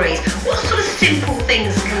stories? What sort of simple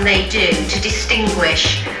things can they do to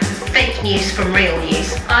distinguish fake news from real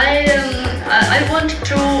news? I want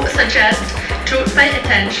to suggest to pay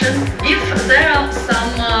attention if there are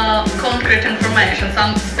some concrete information,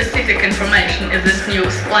 some specific information in this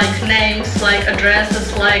news, like names, like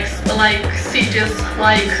addresses, like cities,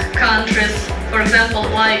 like countries, for example,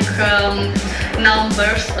 like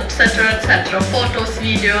numbers, etc., photos,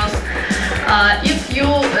 videos. If you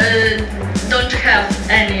don't have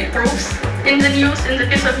any proofs, in the news, in the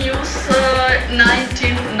piece of news,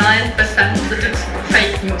 99% that it's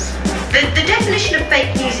fake news. The definition of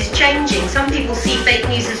fake news is changing. Some people see fake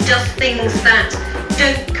news as just things that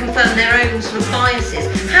don't confirm their own sort of biases.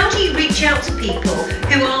 How do you reach out to people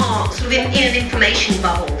who are sort of in an information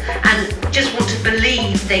bubble and just want to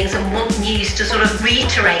believe things and want news to sort of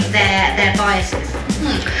reiterate their biases?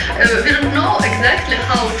 We don't know exactly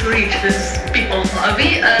how to reach these people.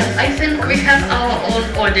 I think we have our own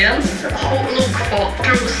audience who look for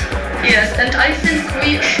truth. Yes, and I think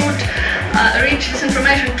we should reach this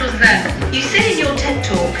information to them. You said in your TED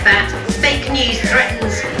talk that fake news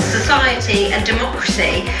threatens society and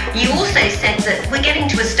democracy. You also said that we're getting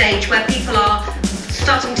to a stage where people are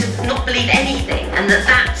starting to not believe anything, and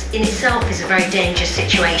that in itself is a very dangerous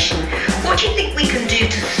situation. What do you think we can do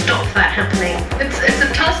to stop that happening? It's a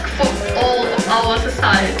task for all of our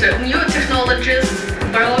society. New technologies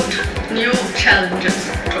brought new challenges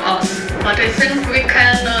to us, but I think we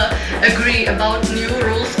can agree about new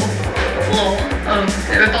rules of law,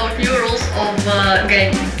 about new rules of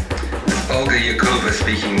game. Olga Yakova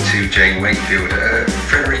speaking to Jane Wakefield.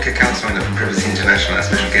 Frederica Kalsweiner from Privacy International, our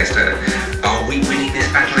special guest. Are we winning this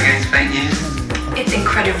battle against fake news? It's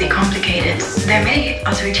incredibly complicated. There are many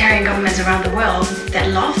authoritarian governments around the world that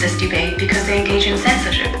love this debate because they engage in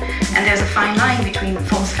censorship. And there's a fine line between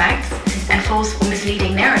false facts and false or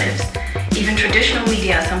misleading narratives. Even traditional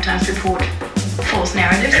media sometimes report false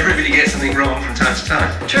narratives. Everybody gets something wrong from time to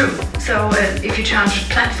time. True. So if you charge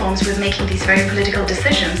platforms with making these very political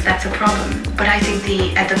decisions, that's a problem. But I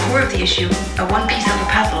think at the core of the issue, one piece of the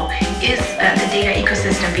puzzle is the data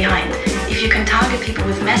ecosystem behind. If you can target people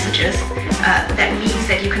with messages, that means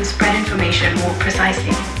that you can spread information more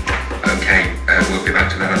precisely. Okay, we'll be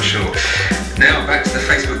back to that, I'm sure. Now back to the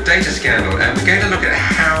Facebook data scandal, and we're going to look at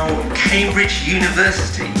how Cambridge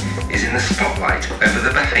University is in the spotlight over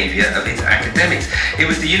the behaviour of its academics. It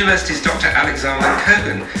was the university's Dr. Alexander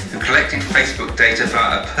Kogan who collected Facebook data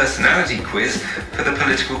via a personality quiz for the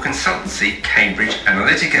political consultancy Cambridge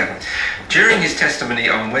Analytica. During his testimony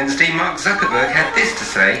on Wednesday, Mark Zuckerberg had this to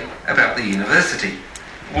say about the university.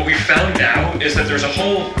 What we found now is that there's a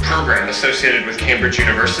whole program associated with Cambridge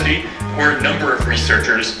University where a number of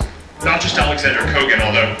researchers, not just Alexander Kogan,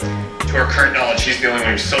 although to our current knowledge he's the only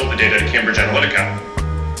one who sold the data to Cambridge Analytica,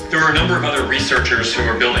 there were a number of other researchers who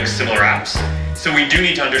were building similar apps. So we do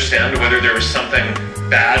need to understand whether there was something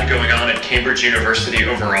bad going on at Cambridge University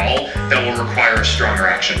overall that will require stronger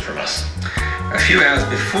action from us. A few hours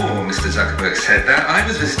before Mr. Zuckerberg said that, I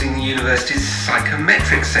was visiting the university's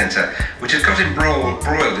psychometric centre, which had got embroiled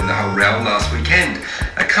in the whole row last weekend.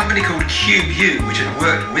 A company called CubeU, which had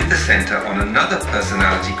worked with the centre on another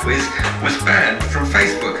personality quiz, was banned from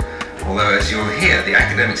Facebook. Although, as you'll hear, the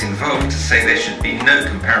academics involved say there should be no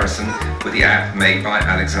comparison with the app made by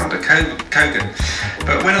Alexander Kogan.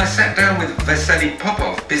 But when I sat down with Vasily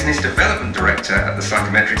Popov, Business Development Director at the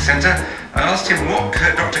Psychometric Centre, I asked him what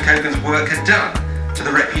Dr. Kogan's work had done to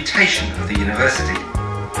the reputation of the university.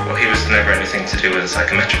 Well, he was never anything to do with the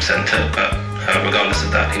Psychometric Centre, but regardless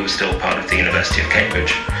of that, he was still part of the University of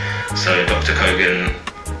Cambridge. So Dr. Kogan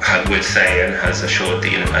would say and has assured the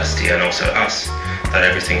university and also us that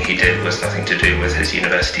everything he did was nothing to do with his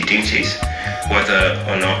university duties. Whether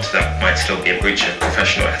or not that might still be a breach of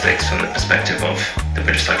professional ethics from the perspective of the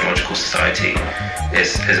British Psychological Society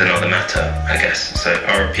is another matter, I guess. So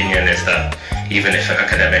our opinion is that even if an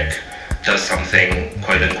academic does something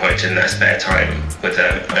quote-unquote in their spare time with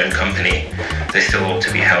their own company, they still ought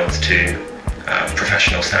to be held to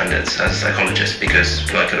professional standards as a psychologist, because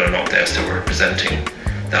like it or not, they're still representing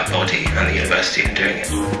that body and the university in doing it.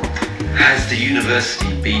 Has the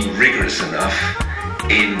university been rigorous enough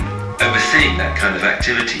in overseeing that kind of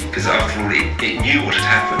activity? Because after all, it knew what had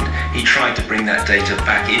happened. He tried to bring that data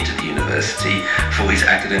back into the university for his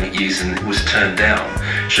academic use and was turned down.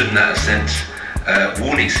 Shouldn't that have sent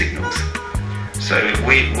warning signals? So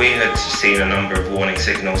we had seen a number of warning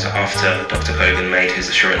signals after Dr. Kogan made his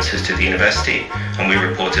assurances to the university, and we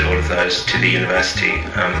reported all of those to the university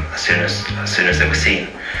as soon as they were seen.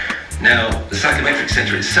 Now, the Psychometric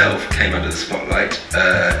Centre itself came under the spotlight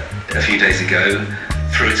a few days ago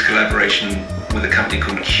through its collaboration with a company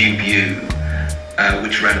called CubeU,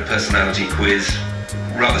 which ran a personality quiz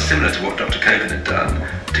rather similar to what Dr. Kogan had done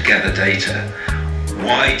to gather data.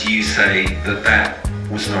 Why do you say that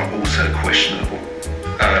was not also questionable?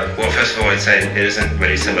 Well, first of all, I'd say it isn't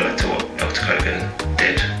really similar to what Dr. Kogan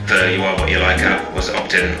did. The You Are What You Like app was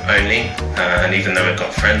opt-in only, and even though it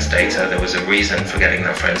got friends data, there was a reason for getting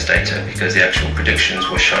that friends data, because the actual predictions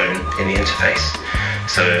were shown in the interface.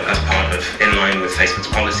 So as part of, in line with Facebook's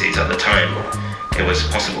policies at the time, it was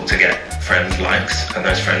possible to get friend likes, and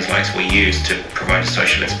those friends likes were used to provide a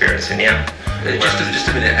social experience in the app. Just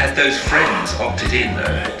a minute, had those friends opted in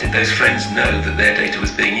though? Did those friends know that their data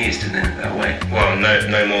was being used in that way? Well,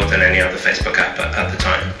 no more than any other Facebook app at the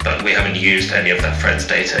time, but we haven't used any of that friends'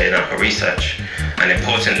 data in our research. And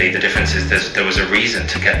importantly, the difference is there was a reason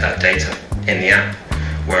to get that data in the app,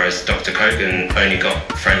 whereas Dr. Kogan only got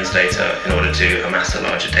friends' data in order to amass a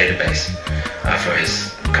larger database for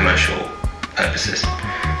his commercial purposes.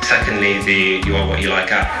 Secondly, the You Are What You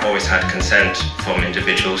Like app always had consent from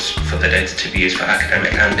individuals for the data to be used for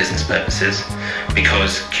academic and business purposes,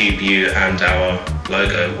 because CubeU and our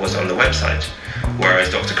logo was on the website, whereas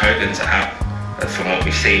Dr. Kogan's app, from what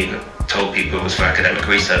we've seen, told people it was for academic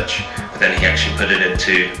research, but then he actually put it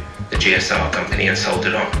into the GSR company and sold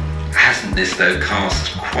it on. Hasn't this though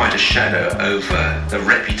cast quite a shadow over the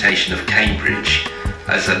reputation of Cambridge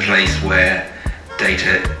as a place where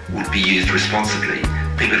data would be used responsibly?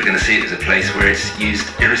 People are going to see it as a place where it's used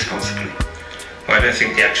irresponsibly. Well, I don't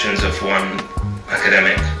think the actions of one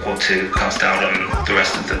academic ought to cast doubt on the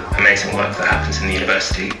rest of the amazing work that happens in the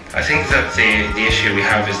university. I think that the issue we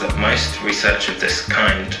have is that most research of this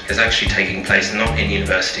kind is actually taking place not in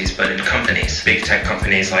universities but in companies. Big tech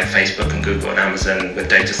companies like Facebook and Google and Amazon with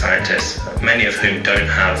data scientists, many of whom don't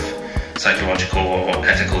have psychological or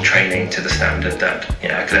ethical training to the standard that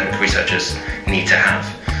academic researchers need to have.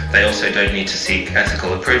 They also don't need to seek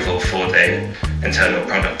ethical approval for their internal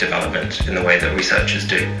product development in the way that researchers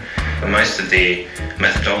do. And most of the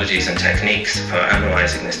methodologies and techniques for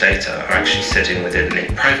analysing this data are actually sitting within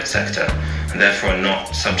the private sector and therefore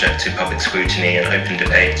not subject to public scrutiny and open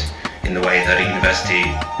debate in the way that a university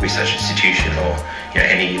research institution or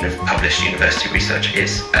any published university research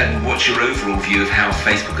is. And what's your overall view of how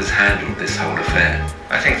Facebook has handled this whole affair?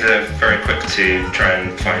 I think they're very quick to try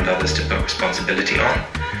and find others to put responsibility on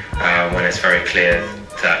when it's very clear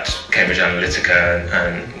that Cambridge Analytica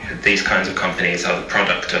and these kinds of companies are the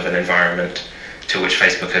product of an environment to which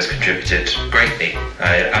Facebook has contributed greatly.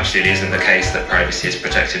 It absolutely isn't the case that privacy is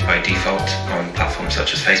protected by default on platforms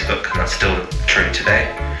such as Facebook, and that's still true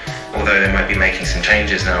today. Although they might be making some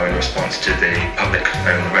changes now in response to the public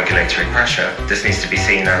and regulatory pressure, this needs to be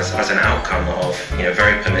seen as an outcome of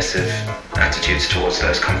very permissive attitudes towards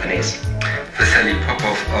those companies. Vasily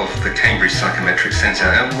Popov of the Cambridge Psychometric Centre,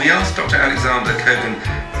 and we asked Dr. Alexander Kogan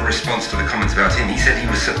for a response to the comments about him. He said he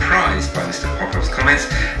was surprised by Mr. Popov's comments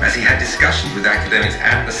as he had discussions with academics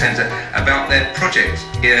at the centre about their project,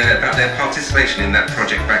 about their participation in that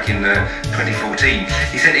project back in 2014.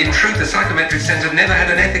 He said, in truth, the Psychometric Centre never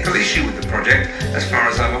had an ethical issue with the project, as far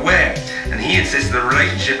as I'm aware, and he insists the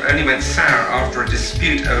relationship only went sour after a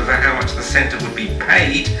dispute over how much the centre would be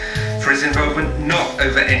paid for his involvement, not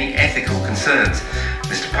over any ethical concerns.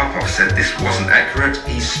 Mr. Popov said this wasn't accurate.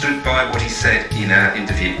 He stood by what he said in our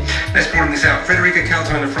interview. Let's broaden this out. Frederica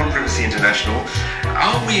Kaltoner from Privacy International.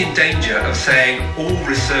 Are we in danger of saying all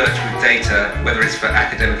research with data, whether it's for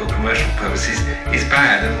academic or commercial purposes, is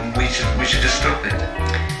bad and we should just stop it?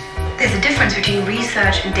 There's a difference between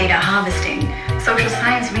research and data harvesting. Social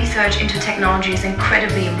science research into technology is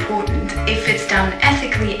incredibly important if it's done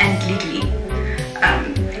ethically and legally.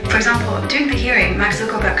 For example, during the hearing, Mark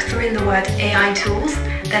Zuckerberg threw in the word AI tools.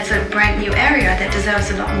 That's a brand new area that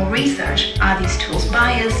deserves a lot more research. Are these tools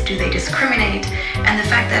biased? Do they discriminate? And the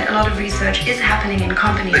fact that a lot of research is happening in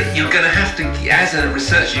companies. But you're going to have to, as a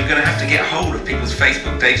researcher, you're going to have to get hold of people's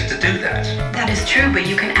Facebook data to do that. That is true, but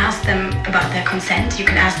you can ask them about their consent. You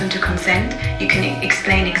can ask them to consent. You can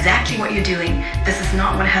explain exactly what you're doing. This is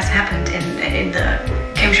not what has happened in the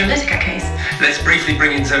Cambridge Analytica case. Let's briefly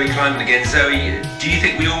bring in Zoe Kleiman again. Zoe, do you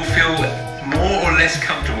think we all feel more or less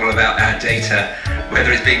comfortable about our data,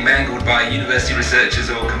 whether it's being mangled by university researchers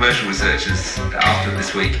or commercial researchers after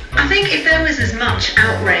this week? I think if there was as much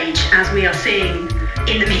outrage as we are seeing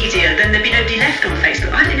in the media, then there'd be nobody left on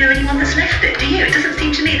Facebook. I don't know anyone that's left it, do you? It doesn't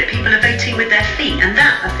seem to me that people are voting with their feet, and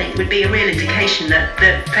that, I think, would be a real indication that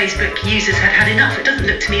Facebook users have had enough. It doesn't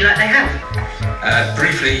look to me like they have.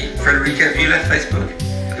 Briefly, Frederica, have you left Facebook?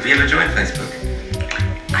 Have you ever joined Facebook?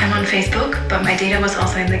 I'm on Facebook, but my data was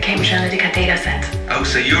also in the Cambridge Analytica data set. Oh,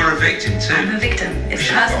 so you're a victim too? I'm a victim. It's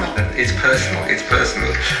personal. It's personal. It's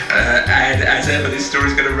personal. And as ever, this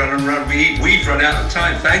story's going to run and run. We've run out of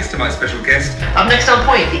time, thanks to my special guest. Up next on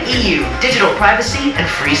Point, the EU, digital privacy and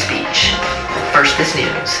free speech. First, this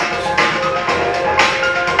news.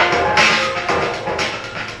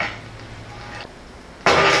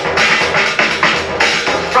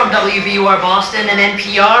 WVUR Boston and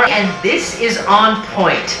NPR, and this is On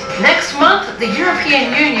Point. Next month, the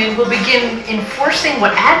European Union will begin enforcing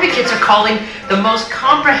what advocates are calling the most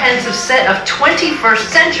comprehensive set of 21st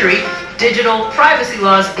century digital privacy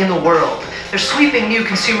laws in the world. They're sweeping new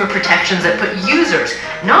consumer protections that put users,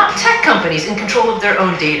 not tech companies, in control of their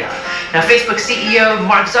own data. Now, Facebook CEO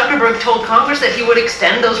Mark Zuckerberg told Congress that he would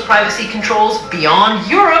extend those privacy controls beyond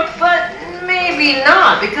Europe, but maybe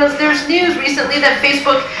not, because there's news recently that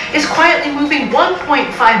Facebook is quietly moving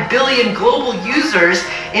 1.5 billion global users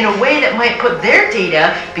in a way that might put their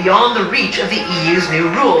data beyond the reach of the EU's new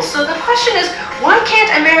rules. So the question is, why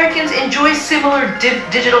can't Americans enjoy similar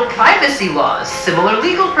digital privacy laws, similar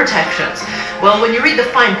legal protections? Well, when you read the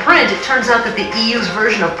fine print, it turns out that the EU's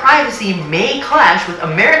version of privacy may clash with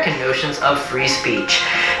American notions of free speech.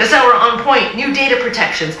 This hour on point, new data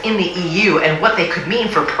protections in the EU and what they could mean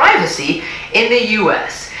for privacy in the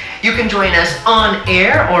US. You can join us on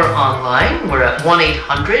air or online. We're at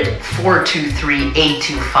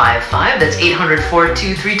 1-800-423-8255. That's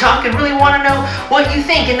 800-423-TALK, and really want to know what you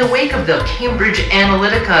think in the wake of the Cambridge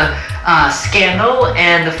Analytica scandal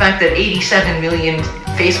and the fact that 87 million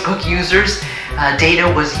Facebook users' data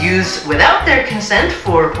was used without their consent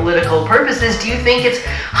for political purposes. Do you think it's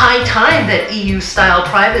high time that EU-style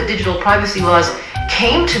private digital privacy laws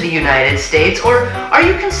came to the United States, or are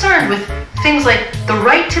you concerned with things like the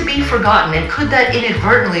right to be forgotten, and could that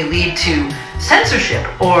inadvertently lead to censorship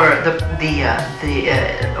or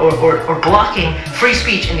or blocking free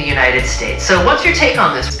speech in the United States? So what's your take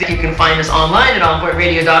on this? You can find us online at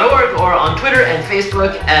onpointradio.org or on Twitter and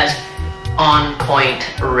Facebook at On Point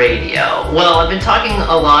Radio. Well, I've been talking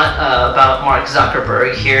a lot about Mark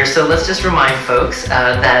Zuckerberg here, so let's just remind folks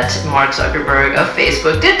that Mark Zuckerberg of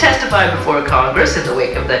Facebook did testify before Congress in the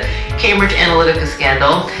wake of the Cambridge Analytica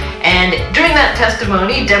scandal. And during that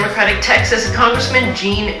testimony, Democratic Texas Congressman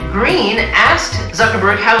Gene Green asked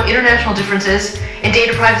Zuckerberg how international differences in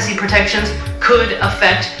data privacy protections could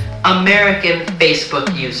affect American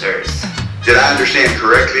Facebook users. Did I understand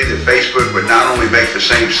correctly that Facebook would not only make the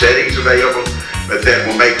same settings available, but that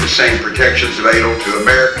will make the same protections available to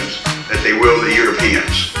Americans that they will to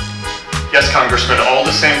Europeans? Yes, Congressman, all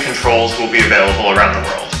the same controls will be available around the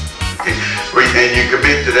world. Okay. And you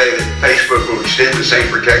commit today that Facebook will extend the same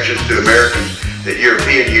protections to Americans that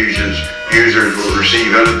European users will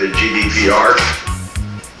receive under the GDPR?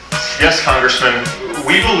 Yes, Congressman,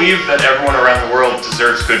 we believe that everyone around the world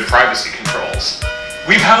deserves good privacy controls.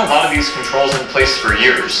 We've had a lot of these controls in place for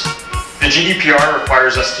years. The GDPR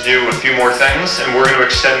requires us to do a few more things, and we're going to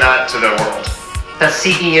extend that to the world. That's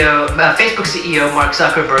Facebook CEO Mark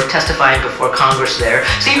Zuckerberg testifying before Congress there.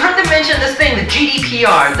 So you heard them mention this thing, the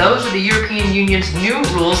GDPR. Those are the European Union's new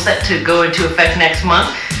rules set to go into effect next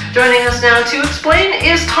month. Joining us now to explain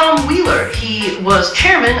is Tom Wheeler. He was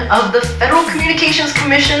chairman of the Federal Communications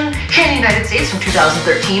Commission here in the United States from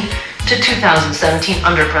 2013 to 2017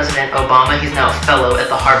 under President Obama. He's now a fellow at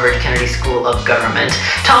the Harvard Kennedy School of Government.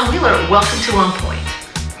 Tom Wheeler, welcome to On Point.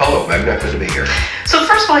 Hello, Magna. Good to be here. So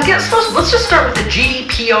first of all, let's just start with the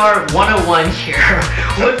GDPR 101 here.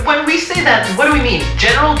 When we say that, what do we mean?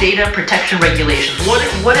 General Data Protection Regulations.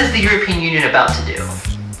 What is the European Union about to do?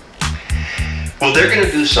 Well, they're going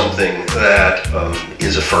to do something that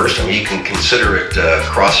is a first. I mean, you can consider it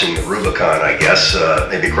crossing the Rubicon, I guess,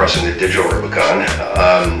 maybe crossing the digital Rubicon.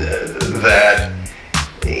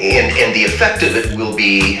 And the effect of it will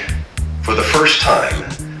be, for the first time,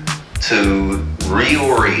 to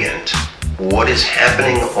reorient what is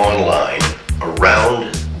happening online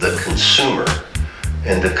around the consumer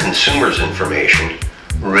and the consumer's information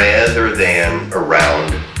rather than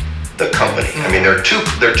around the company. I mean, there are two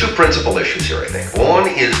principal issues here, I think. One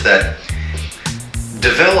is that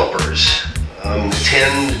developers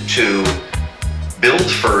tend to build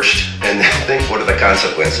first and then think, what are the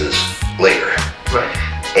consequences later? Right.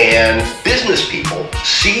 And business people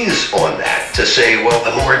seize on that to say, well,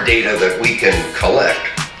 the more data that we can collect,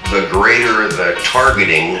 the greater the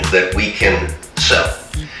targeting that we can sell.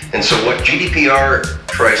 And so what GDPR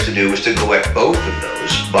tries to do is to go at both of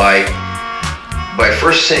those by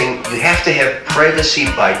first saying you have to have privacy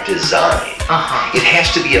by design. It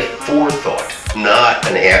has to be a forethought, not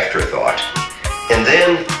an afterthought. And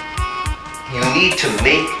then you need to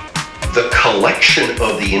make the collection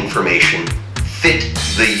of the information fit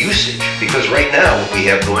the usage. Because right now what we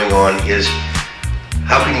have going on is,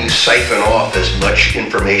 how can you siphon off as much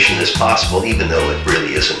information as possible, even though it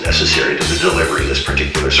really isn't necessary to the delivery of this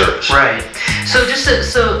particular service? Right. So just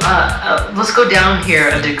let's go down here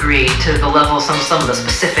a degree to the level of some of the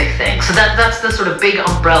specific things. So that's the sort of big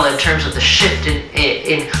umbrella in terms of the shift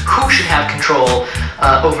in who should have control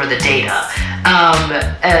over the data.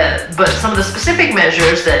 But some of the specific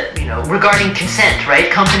measures that, regarding consent,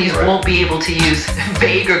 right? Companies won't be able to use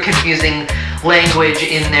vague or confusing language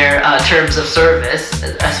in their terms of service.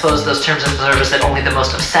 I suppose those terms of service that only the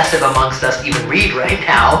most obsessive amongst us even read right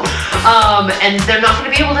now. And they're not going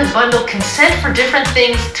to be able to bundle consent for different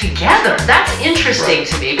things together. That's interesting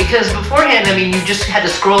to me, because beforehand, I mean, you just had to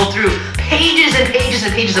scroll through pages and pages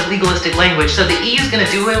and pages of legalistic language. So the EU is going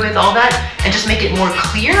to do away with all that and just make it more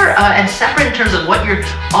clear and separate in terms of what you're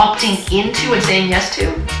opting into and saying yes to?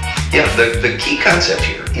 Yeah, the key concept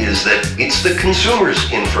here is that it's the consumer's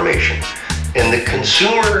information. And the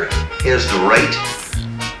consumer has the right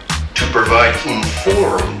to provide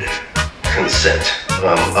informed consent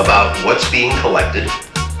about what's being collected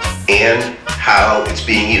and how it's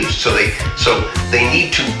being used. So they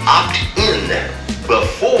need to opt in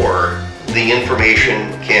before the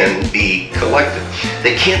information can be collected.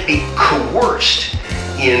 They can't be coerced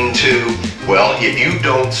into, well, if you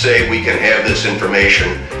don't say we can have this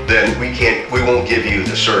information, then we won't give you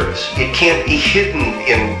the service. It can't be hidden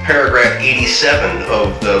in paragraph 87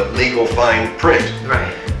 of the legal fine print.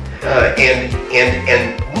 Right.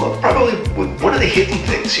 And probably one of the hidden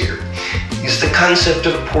things here is the concept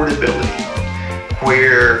of portability,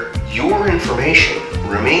 where your information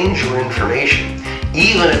remains your information,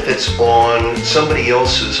 even if it's on somebody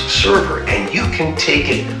else's server, and you can take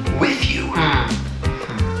it with you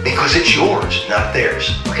because it's yours, not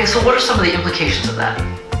theirs. Okay, so what are some of the implications of that?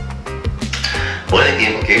 Well, I think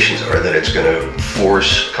the implications are that it's going to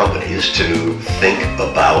force companies to think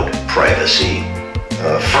about privacy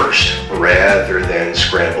first, rather than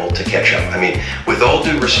scramble to catch up. I mean, with all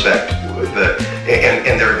due respect,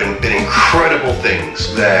 and there have been incredible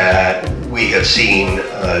things that we have seen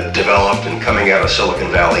developed and coming out of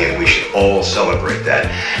Silicon Valley, and we should all celebrate that.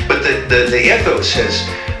 But the ethos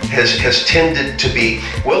has tended to be,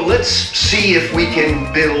 well, let's see if we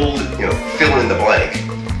can build, fill in the blank.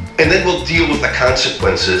 And then we'll deal with the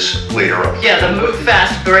consequences later on. Yeah, the move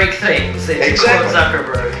fast, break things. Exactly.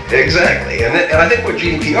 Zuckerberg. Exactly. And I think what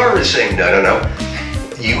GDPR is saying, no.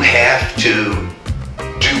 You have to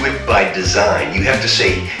do it by design. You have to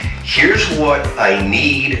say, here's what I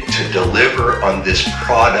need to deliver on this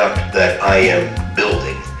product that I am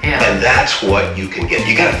building. Yeah. And that's what you can get.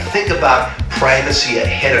 You got to think about privacy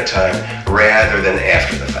ahead of time rather than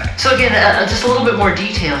after the fact. So again, just a little bit more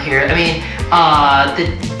detail here. I mean,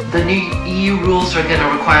 the new EU rules are going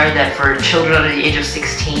to require that for children under the age of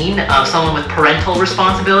 16, someone with parental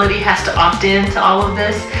responsibility has to opt in to all of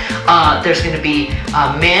this. There's going to be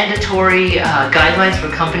mandatory guidelines for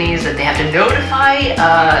companies that they have to notify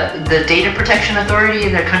the Data Protection Authority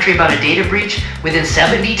in their country about a data breach within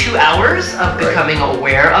 72 hours of becoming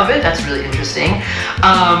aware of it. That's really interesting.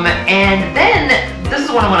 And then, this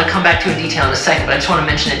is what I want to come back to in detail in a second, but I just want to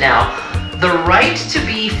mention it now. The right to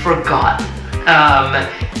be forgotten.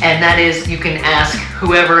 And that is, you can ask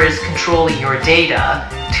whoever is controlling your data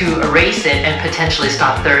to erase it and potentially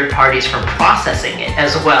stop third parties from processing it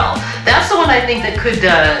as well. That's the one I think that could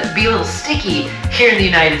be a little sticky here in the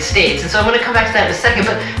United States. And so I'm going to come back to that in a second.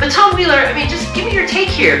 But Tom Wheeler, I mean, just give me your take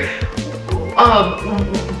here.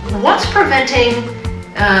 What's preventing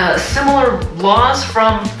similar laws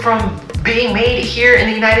from being made here in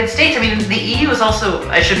the United States? I mean, the EU is also,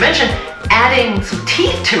 I should mention, adding some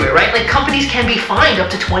teeth to it, right? Like, companies can be fined up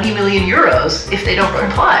to 20 million euros if they don't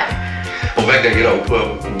comply. Well, Magda,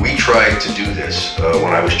 we tried to do this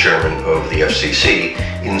when I was chairman of the FCC,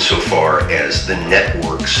 insofar as the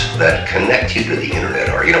networks that connect you to the internet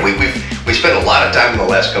are. We spent a lot of time in the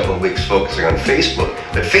last couple of weeks focusing on Facebook,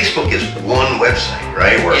 but Facebook is one website,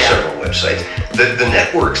 right? Or several websites. The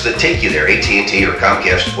networks that take you there, AT&T or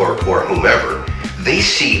Comcast or whomever, they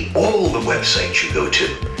see all the websites you go to.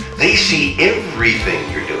 They see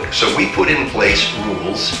everything you're doing. So we put in place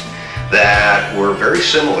rules that were very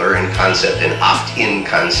similar in concept, an opt-in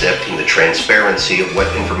concept in the transparency of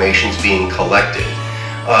what information is being collected,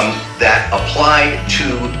 that applied to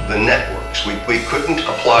the networks. We couldn't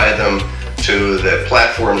apply them to the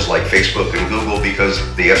platforms like Facebook and Google because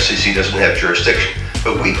the FCC doesn't have jurisdiction,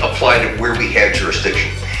 but we applied it where we had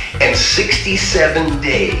jurisdiction. And 67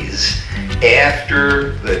 days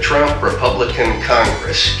after the Trump Republican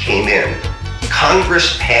Congress came in,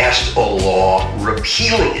 Congress passed a law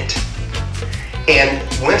repealing it, and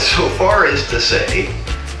went so far as to say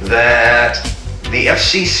that the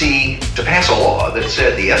FCC, to pass a law that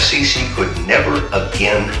said the FCC could never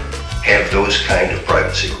again have those kind of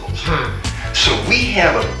privacy rules. So we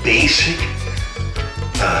have a basic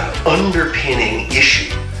underpinning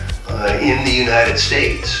issue in the United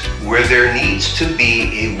States where there needs to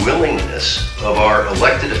be a willingness of our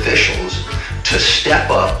elected officials to step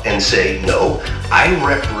up and say, no, I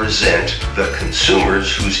represent the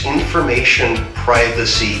consumers whose information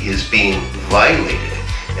privacy is being violated.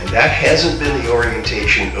 And that hasn't been the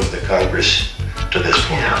orientation of the Congress to this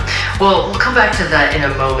point. Yeah. Well, we'll come back to that in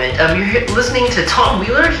a moment. You're listening to Tom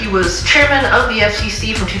Wheeler. He was chairman of the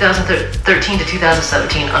FCC from 2013 to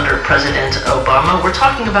 2017 under President Obama. We're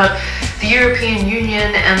talking about the European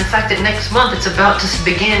Union and the fact that next month it's about to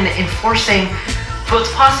begin enforcing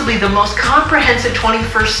what's possibly the most comprehensive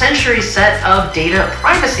 21st century set of data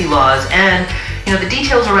privacy laws. And the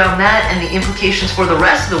details around that and the implications for the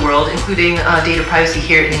rest of the world, including data privacy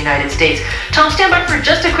here in the United States. Tom, stand by for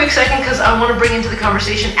just a quick second because I want to bring into the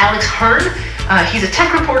conversation Alex Hearn. He's a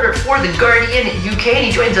tech reporter for The Guardian UK, and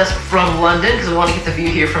he joins us from London because we want to get the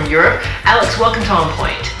view here from Europe. Alex, welcome to On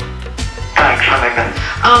Point. Thanks, Megan.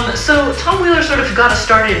 So Tom Wheeler sort of got us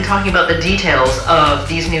started in talking about the details of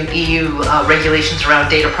these new EU regulations around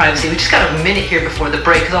data privacy. We just got a minute here before the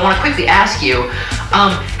break because I want to quickly ask you,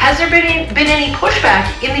 has there been any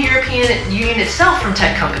pushback in the European Union itself from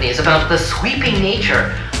tech companies about the sweeping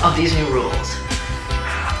nature of these new rules?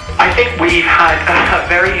 I think we've had a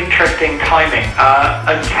very interesting timing.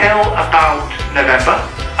 Until about November,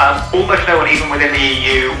 almost no one, even within the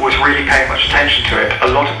EU, was really paying much attention to it. A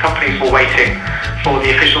lot of companies were waiting for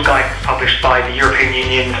the official guidance published by the European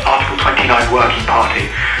Union's Article 29 Working Party,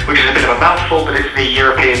 which is a bit of a mouthful, but it's the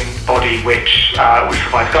European body which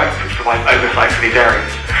provides guidance, which provides oversight for these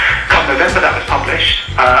areas. Come November, that was published,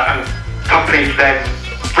 and companies then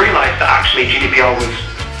realised that actually GDPR was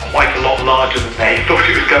quite a lot larger than they thought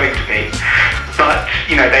it was going to be. But,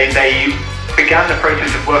 they began the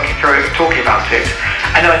process of working through it and talking about it.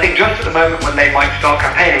 And then I think just at the moment when they might start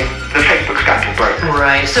campaigning, the Facebook scandal broke.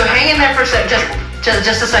 Right. So hang in there for a sec, just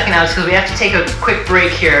a second, Alex, because we have to take a quick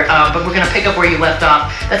break here, but we're going to pick up where you left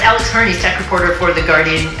off. That's Alex Hearn, he's tech reporter for The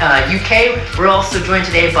Guardian UK. We're also joined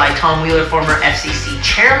today by Tom Wheeler, former FCC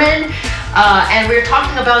chairman. And we're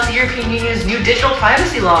talking about the European Union's new digital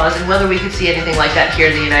privacy laws and whether we could see anything like that here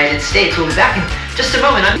in the United States. We'll be back in just a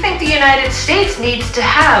moment. I think the United States needs to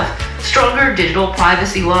have stronger digital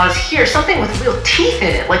privacy laws here, something with real teeth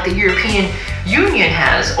in it, like the European Union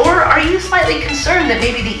has. Or are you slightly concerned that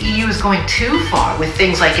maybe the EU is going too far with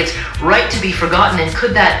things like its right to be forgotten, and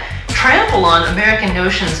could that trample on American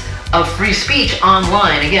notions of free speech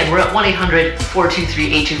online? Again, we're at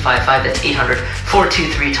 1-800-423-8255. That's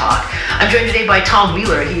 800-423-TALK. I'm joined today by Tom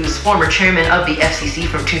Wheeler. He was former chairman of the FCC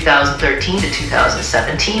from 2013 to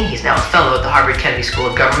 2017. He's now a fellow at the Harvard Kennedy School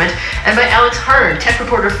of Government. And by Alex Hearn, tech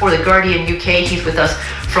reporter for The Guardian UK. He's with us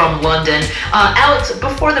from London. Alex,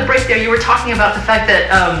 before the break there, you were talking about the fact that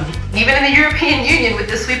even in the European Union, with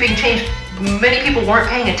this sweeping change, many people weren't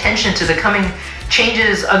paying attention to the coming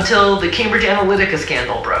changes until the Cambridge Analytica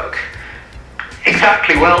scandal broke.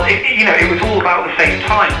 Exactly. Well, it was all about the same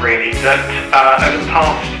time, really, that over the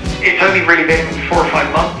past, it's only really been 4 or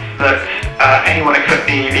 5 months that anyone except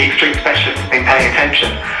the extreme specialists has been paying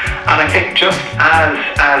attention. And I think just as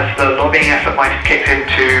the lobbying effort might have kicked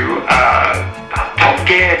into top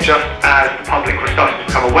gear, just as the public was starting to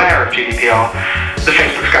become aware of GDPR, the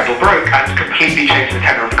Facebook scandal broke and completely changed the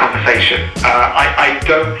tenor of the conversation. I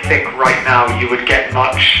don't think right now you would get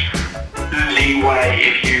much leeway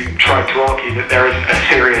if you tried to argue that there isn't a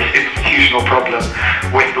serious institutional problem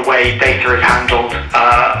with the way data is handled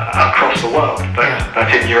across the world, but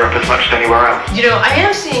in Europe as much as anywhere else. I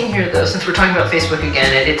am seeing here, though, since we're talking about Facebook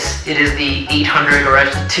again, it is the 800 or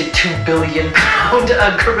to 2 billion pound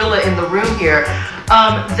gorilla in the room here.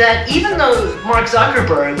 That even though Mark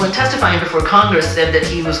Zuckerberg, when testifying before Congress, said that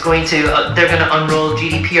he was going to, they're going to unroll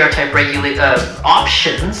GDPR type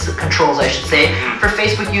controls, I should say, for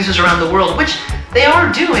Facebook users around the world, which they are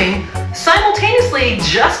doing. Simultaneously,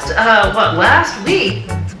 just last week,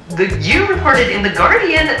 you reported in The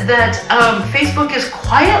Guardian that Facebook is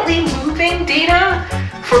quietly moving data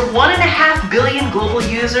for 1.5 billion global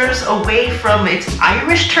users away from its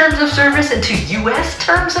Irish terms of service into US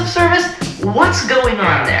terms of service. What's going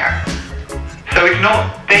on there? So it's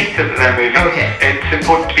not data that they're moving. Okay. It's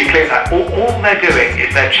important to be clear that all they're doing is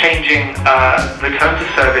they're changing the terms of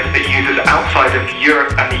service that users outside of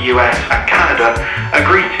Europe and the US and Canada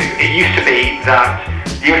agree to. It used to be that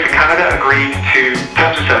the US and Canada agreed to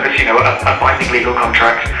terms of service, a binding legal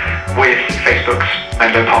contract with Facebook's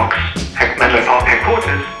Menlo Park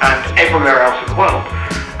headquarters and everywhere else in the world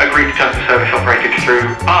agreed terms of service operated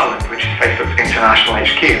through Ireland, which is Facebook's international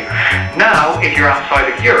HQ. Now, if you're outside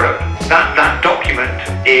of Europe, that document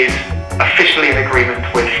is officially an agreement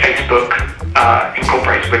with Facebook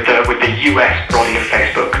Incorporated, with the US body of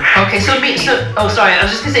Facebook. Okay, sorry, I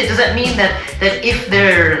was just gonna say, does that mean that if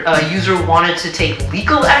their user wanted to take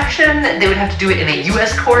legal action, they would have to do it in a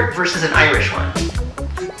US court versus an Irish one?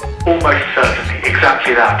 Almost certainly,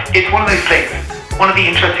 exactly that. It's one of those things. One of the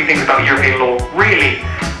interesting things about European law, really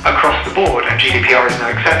across the board, and GDPR is no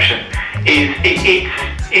exception, is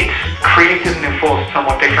it's created and enforced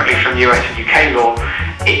somewhat differently from US and UK law.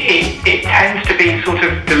 It tends to be sort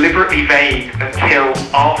of deliberately vague until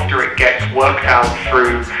after it gets worked out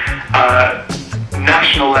through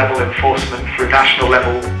national level enforcement, through national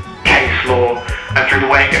level case law, and through the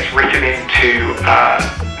way it gets written into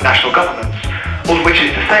national governments. All of which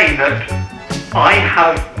is to say that I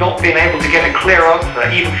have not been able to get a clear answer,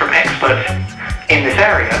 even from experts in this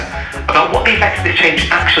area, about what the effect of this change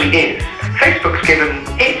actually is. Facebook's given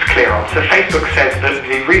its clear answer. Facebook says that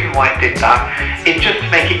the reason why it did that is just to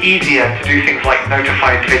make it easier to do things like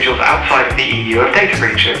notify individuals outside of the EU of data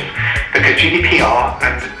breaches, because GDPR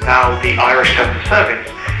and now the Irish Terms of Service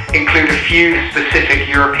include a few specific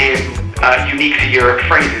European, unique to Europe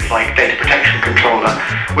phrases like data protection controller,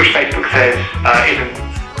 which Facebook says isn't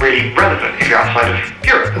really relevant if you're outside of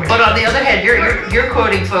Europe. But on the other hand, you're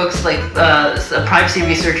quoting folks like privacy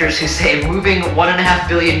researchers who say moving 1.5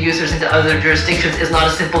 billion users into other jurisdictions is not a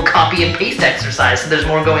simple copy and paste exercise, so there's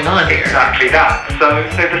more going on here. Exactly that. So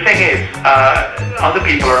the thing is, other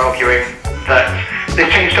people are arguing that this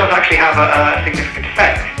change does actually have a significant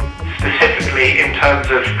effect, specifically in terms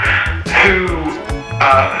of who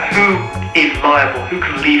is liable, who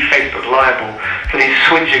can leave Facebook liable for these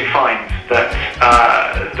swinging fines that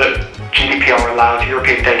GDPR allows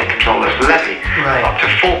European data controllers to levy, up to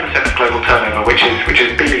 4% of global turnover, which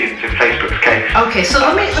is billions in Facebook's case. Okay, so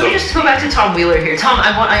let me just go back to Tom Wheeler here. Tom,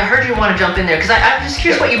 I heard you want to jump in there because I'm just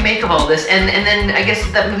curious what you make of all this, and then I guess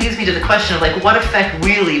that leads me to the question of like, what effect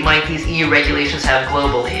really might these EU regulations have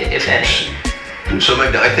globally, if any? So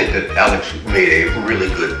Magda, I think that Alex made a really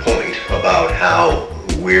good point about how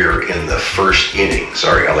we're in the first inning.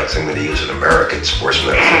 Sorry, Alex, I'm going to use an American sports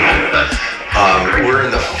metaphor. We're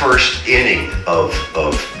in the first inning of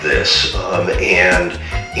this, and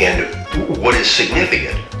what is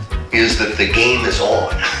significant is that the game is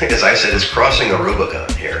on. As I said, it's crossing a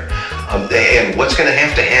Rubicon here. And what's going to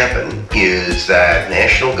happen is that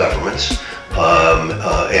national governments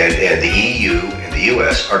and the EU and the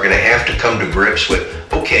US are going to have to come to grips with,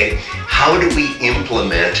 okay, how do we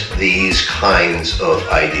implement these kinds of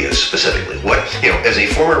ideas specifically? What, as a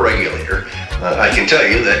former regulator, I can tell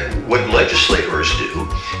you that what legislators do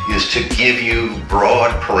is to give you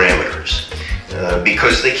broad parameters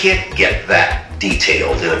because they can't get that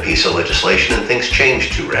detailed in a piece of legislation and things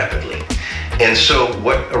change too rapidly. And so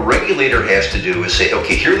what a regulator has to do is say,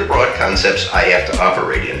 okay, here are the broad concepts I have to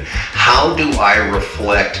operate in. How do I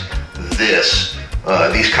reflect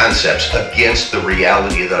these concepts against the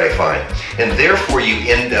reality that I find? And therefore you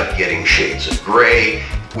end up getting shades of gray.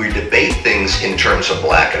 We debate things in terms of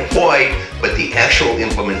black and white, but the actual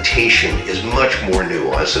implementation is much more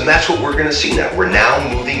nuanced. And that's what we're going to see now. We're now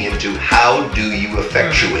moving into how do you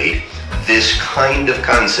effectuate this kind of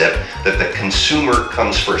concept that the consumer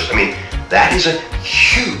comes first. I mean, that is a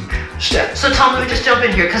huge step. So Tom, let me just jump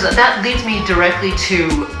in here, because that leads me directly to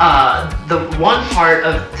the one part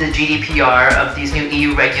of the GDPR, of these new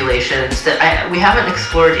EU regulations, that we haven't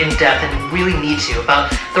explored in depth and really need to, about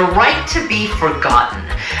the right to be forgotten.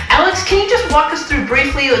 Alex, can you just walk us through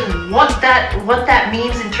briefly like what that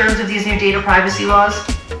means in terms of these new data privacy laws?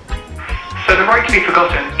 So the right to be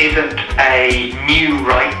forgotten isn't a new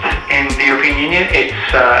right in the European Union. It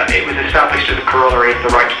was established as a corollary of the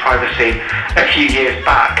right to privacy a few years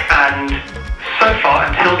back, and so far,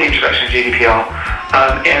 until the introduction of GDPR,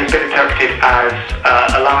 it has been interpreted as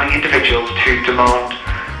allowing individuals to demand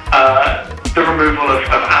the removal of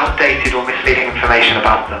outdated or misleading information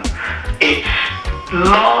about them. It's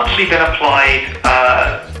largely been applied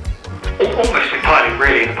almost entirely,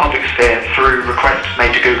 really, in the public sphere through requests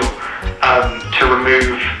made to Google to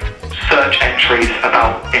remove search entries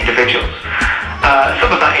about individuals. Some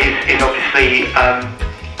of that is obviously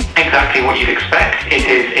exactly what you'd expect. It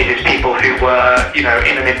is people who were, in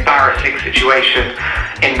an embarrassing situation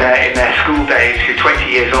in their school days, who 20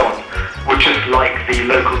 years on would just like the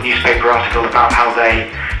local newspaper article about how they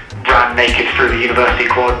ran naked through the university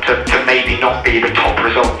quad to maybe not be the top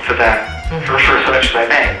result for a search they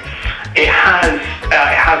made. It has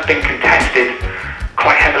been contested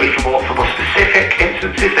quite heavily for more specific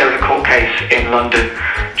instances. There was a court case in London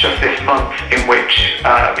just this month in which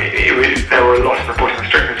there were a lot of reporting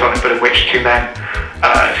restrictions on it, but in which two men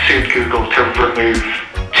sued Google to remove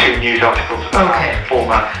two news articles about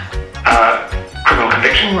former criminal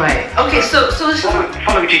conviction. Right. Okay. So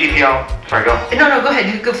following GDPR. Sorry, go on. No, go ahead.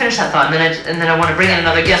 You go finish that thought, and then I want to bring in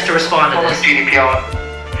another guest to respond to this.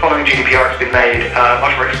 Following GDPR, it's been made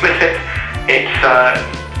much more explicit. It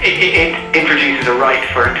introduces a right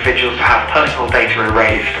for individuals to have personal data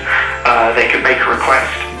erased. They can make a request.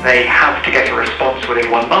 They have to get a response within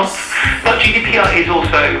 1 month. But GDPR is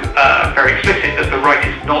also very explicit that the right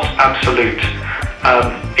is not absolute.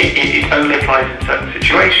 It only applies in certain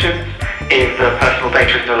situations. If the personal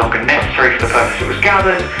data is no longer necessary for the purpose it was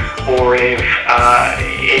gathered, or if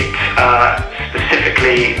it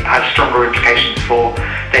specifically has stronger implications for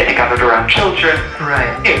data gathered around children.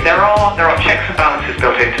 Right. There are checks and balances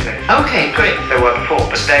built into this. Okay, great. There were before,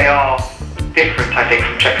 but they are different, I think,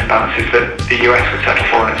 from checks and balances that the US would settle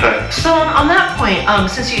for on its own. So on that point,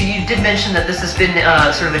 since you did mention that this has been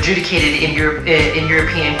sort of adjudicated in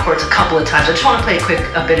European courts a couple of times, I just want to play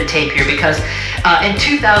a bit of tape here, because in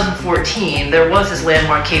 2014 there was this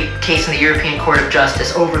landmark case in the European Court of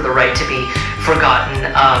Justice over the right to be forgotten,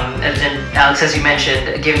 and Alex, as you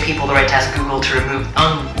mentioned, giving people the right to ask Google to remove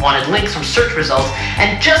unwanted links from search results.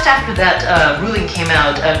 And just after that ruling came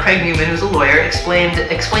out, Craig Newman, who's a lawyer, explained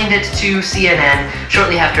it to CNN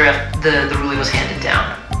shortly after the ruling was handed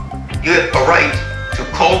down. You have a right to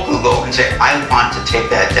call Google and say, I want to take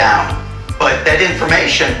that down. But that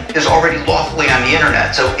information is already lawfully on the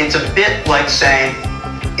internet. So it's a bit like saying,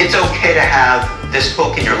 it's okay to have this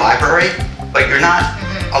book in your library, but you're not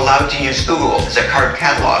allowed to use Google as a card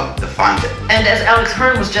catalog to find it. And as Alex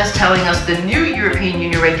Hearn was just telling us, the new European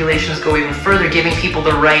Union regulations go even further, giving people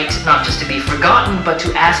the right not just to be forgotten, but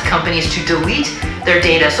to ask companies to delete their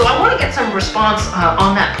data. So I want to get some response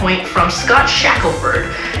on that point from Scott Shackelford.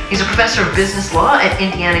 He's a professor of business law at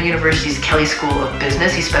Indiana University's Kelley School of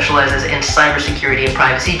Business. He specializes in cybersecurity and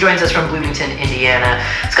privacy. He joins us from Bloomington, Indiana.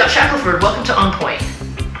 Scott Shackelford, welcome to On Point.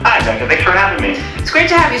 Hi, Becca. Thanks for having me. It's great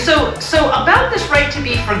to have you. So about this right to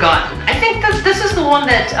be forgotten, I think that this is the one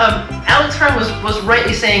that Alex Hearn was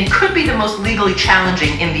rightly saying could be the most legally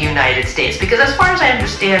challenging in the United States, because as far as I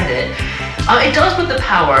understand it, it does put the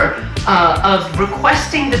power of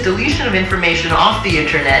requesting the deletion of information off the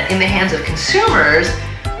internet in the hands of consumers,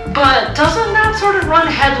 but doesn't that sort of run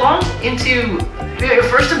headlong into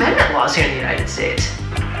First Amendment laws here in the United States?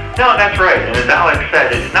 No, that's right. And as Alex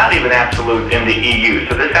said, it's not even absolute in the EU.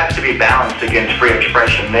 So this has to be balanced against free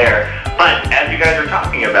expression there. But as you guys are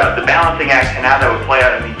talking about, the balancing act and how that would play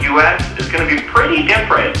out in the US is going to be pretty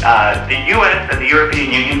different. The US and the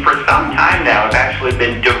European Union for some time now have actually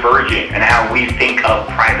been diverging in how we think of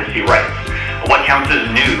privacy rights. What counts as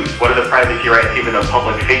news? What are the privacy rights even of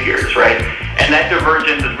public figures, right? And that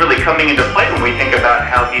divergence is really coming into play when we think about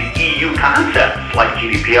how these EU concepts like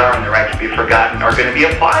GDPR and the right to be forgotten are going to be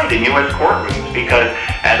applied in US courtrooms, because,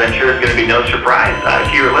 as I'm sure is going to be no surprise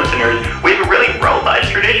to your listeners, we have a really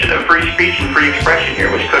robust tradition of free speech and free expression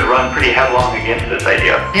here, which could run pretty headlong against this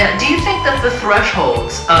idea. Yeah, do you think that the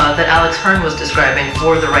thresholds that Alex Hearn was describing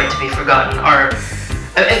for the right to be forgotten are...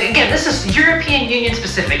 Again, this is European Union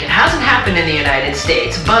specific. It hasn't happened in the United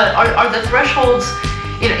States, but are the thresholds,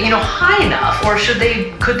 high enough, or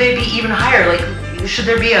could they be even higher? Like, should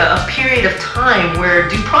there be a period of time where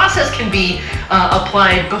due process can be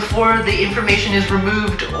applied before the information is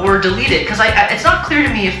removed or deleted? Because it's not clear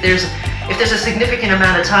to me if there's a significant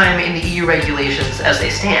amount of time in the EU regulations as they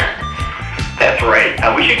stand. That's right.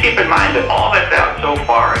 We should keep in mind that all that's out so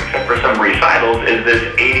far, except for some recitals, is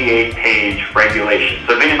this 88-page regulation.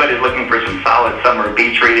 So if anybody's looking for some solid summer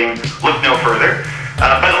beach reading, look no further.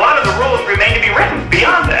 But a lot of the rules remain to be written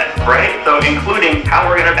beyond that, right? So including how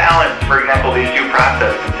we're going to balance, for example, these due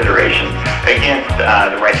process considerations against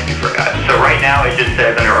the right to be forgotten. So right now it just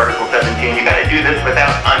says under Article 17, you got to do this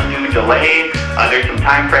without undue delay. There's some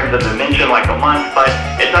time frames that have been mentioned, like a month, but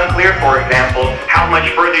it's unclear, for example, how much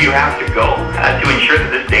further you have to go to ensure that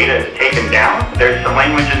this data is taken down. There's some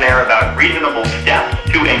language in there about reasonable steps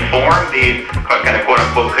to inform these kind of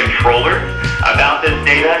quote-unquote controllers about this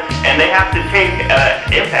data, and they have to take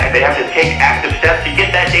impact. They have to take active steps to get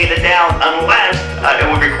that data down, unless it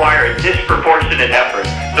would require a disproportionate effort.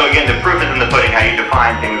 So again, the proof is in the pudding, how you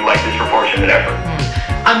define things like disproportionate effort.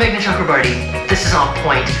 I'm Meghna Chakrabarty. This is On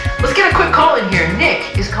Point. Let's get a quick call in here. Nick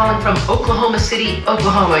is calling from Oklahoma City,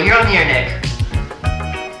 Oklahoma. You're on the air, Nick.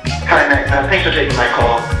 Hi, Meghna. Thanks for taking my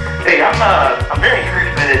call. Hey, I'm very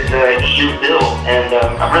encouraged by this EU bill, and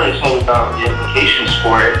I'm really excited about the implications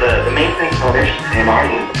for it. The main things I'm interested in are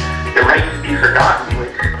the right to be forgotten,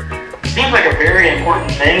 which seems like a very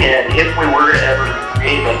important thing, and if we were to ever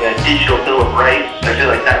create like a digital Bill of Rights, I feel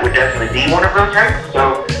like that would definitely be one of those rights.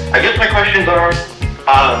 So I guess my questions are,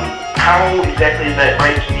 how exactly is that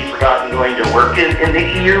right to be forgotten going to work in the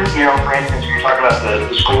EU? You know, for instance, you're talking about the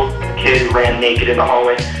school kid who ran naked in the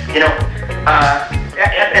hallway. You know,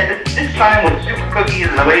 at this time with super cookies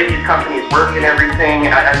and the way these companies work and everything,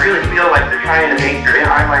 I really feel like they're trying to make your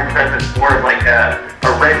online presence more of like a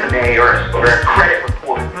resume or a credit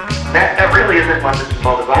report. That really isn't what this is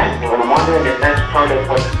all designed for, and I'm wondering if that's part of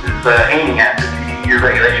what this is aiming at, this EU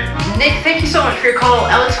regulation. Nick, thank you so much for your call.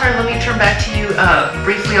 Alex Harn, let me turn back to you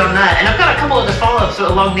briefly on that. And I've got a couple other follow-ups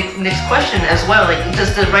along Nick's question as well. Like,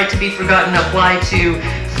 does the right to be forgotten apply to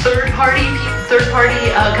third-party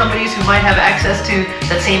companies who might have access to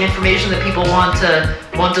that same information that people want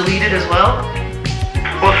deleted as well?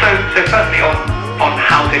 Well, so firstly on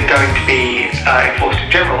how it's going to be enforced in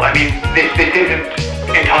general, I mean, this isn't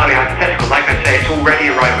entirely hypothetical. Like I say, it's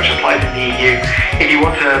already a right which applies in the EU. If you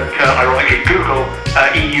want to ironically Google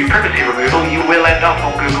EU privacy removal, you will end up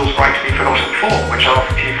on Google's right to be forgotten form, which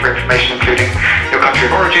asks you for information including your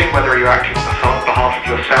country of origin, whether you're acting on behalf of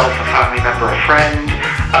yourself, a family member, a friend,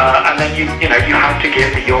 and then you have to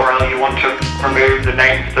give the URL you want to remove, the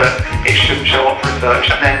names that it shouldn't show up for a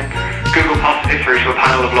search, and then Google passes it through to a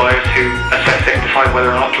panel of lawyers who assess it and decide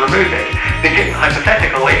whether or not to remove it. This isn't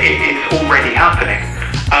hypothetical, it's already happening.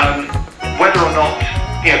 Whether or not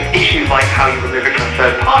issues like how you remove it from a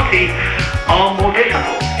third party are more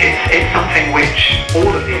difficult. It's something which all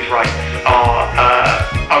of these rights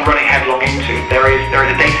are running headlong into. There is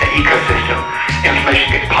a data ecosystem. Information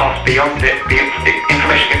gets passed beyond it.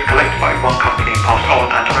 Information gets collected by one company and passed on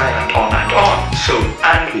and on and on and on.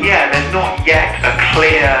 There's not yet a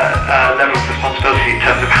clear level of responsibility in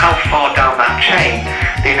terms of how far down that chain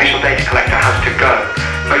the initial data collector has to go.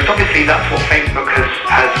 Most obviously, that's what Facebook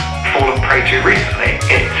has fallen prey to recently.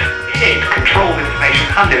 It controlled information,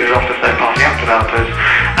 handed it off to third-party app developers,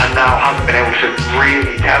 and now hasn't been able to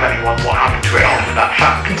really tell anyone what happened to it after that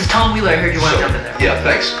fact. Tom Wheeler, I heard you want to jump in there. Yeah,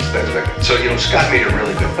 thanks, Vic. So, Scott made a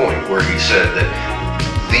really good point where he said that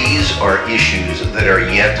these are issues that are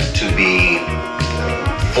yet to be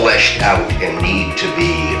fleshed out and need to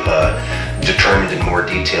be determined in more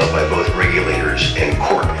detail by both regulators and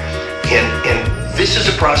court. And this is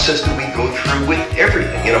a process that we go through with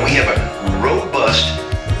everything. We have a robust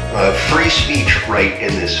free speech right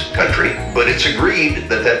in this country, but it's agreed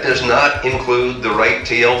that that does not include the right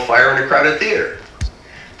to yell fire in a crowded theater.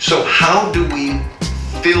 So how do we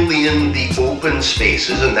fill in the open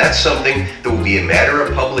spaces? And that's something that will be a matter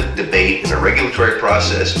of public debate in the regulatory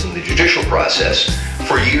process and the judicial process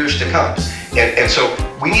for years to come. And so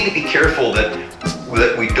we need to be careful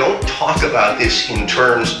that we don't talk about this in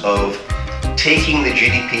terms of taking the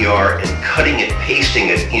GDPR and cutting it, pasting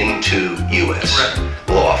it into U.S.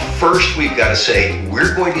 law. First, we've got to say,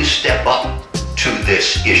 we're going to step up to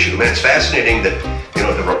this issue. And it's fascinating that,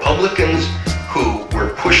 the Republicans who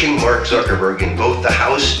were pushing Mark Zuckerberg in both the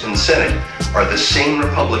House and Senate are the same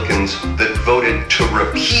Republicans that voted to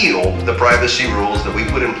repeal the privacy rules that we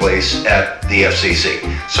put in place at the FCC.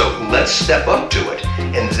 So let's step up to it,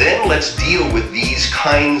 and then let's deal with these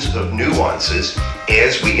kinds of nuances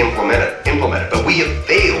as we implement it. But we have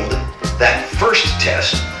failed that first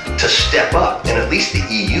test to step up, and at least the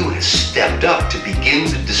EU has stepped up to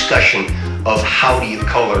begin the discussion of how do you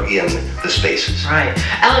color in the spaces. Right.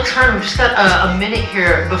 Alex Harn, we've just got a minute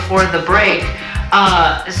here before the break.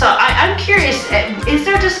 So I'm curious, is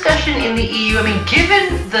there discussion in the EU,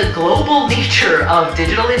 given the global nature of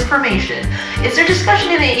digital information, is there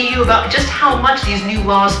discussion in the EU about just how much these new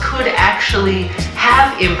laws could actually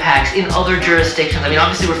have impacts in other jurisdictions?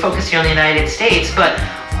 Obviously we're focusing on the United States, but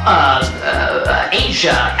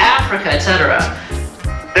Asia, Africa, etc.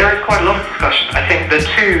 There is quite a lot of discussion. I think the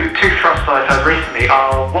two thrusts I've heard recently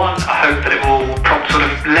are, one, I hope that it will prompt sort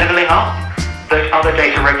of levelling up, that other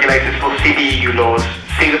data regulators will see the EU laws,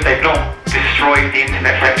 see that they've not destroyed the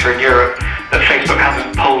internet sector in Europe, that Facebook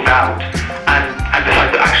hasn't pulled out, and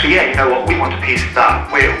decide that actually, we want a piece of that.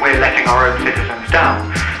 We're letting our own citizens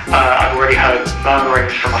down. I've already heard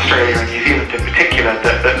murmurings from Australia and New Zealand in particular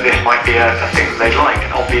that this might be a thing that they'd like,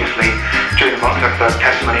 and obviously during the Mark Zuckerberg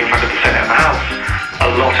testimony in front of the Senate and the House, a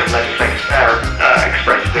lot of legislators there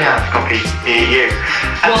expressed their copy the EU.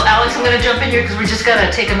 Well, Alex, I'm going to jump in here because we just got to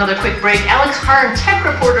take another quick break. Alex Harn, tech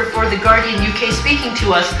reporter for The Guardian UK, speaking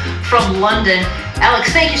to us from London. Alex,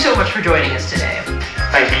 thank you so much for joining us today.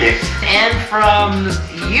 Thank you. And from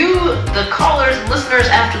you, the callers and listeners,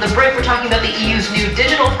 after the break, we're talking about the EU's new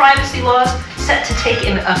digital privacy laws set to take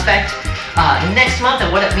in effect next month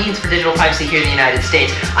and what it means for digital privacy here in the United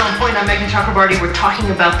States. On Point, I'm Megan Chakrabarty. We're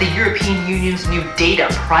talking about the European Union's new data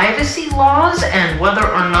privacy laws and whether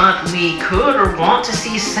or not we could or want to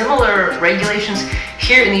see similar regulations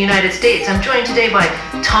here in the United States. I'm joined today by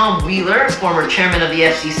Tom Wheeler, former chairman of the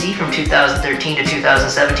FCC from 2013 to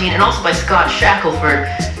 2017, and also by Scott Shackelford,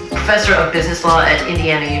 professor of business law at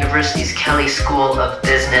Indiana University's Kelley School of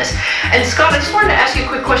Business. And Scott, I just wanted to ask you a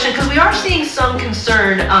quick question, because we are seeing some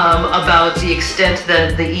concern about the extent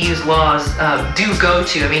that the EU's laws do go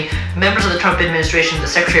to. I mean, members of the Trump administration, the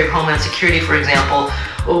Secretary of Homeland Security, for example,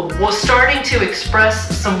 was starting to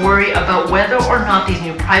express some worry about whether or not these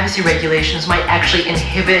new privacy regulations might actually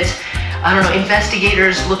inhibit, I don't know,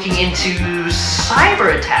 investigators looking into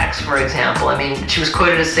cyber attacks, for example. I mean, she was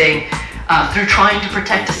quoted as saying, through trying to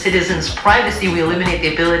protect a citizen's privacy, we eliminate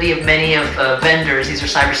the ability of many of vendors, these are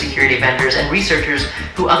cybersecurity vendors, and researchers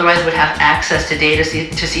who otherwise would have access to data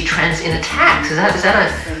to see trends in attacks. Is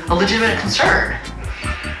that a legitimate concern?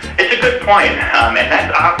 It's a good point, and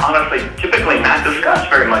that's honestly typically not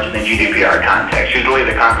discussed very much in the GDPR context. Usually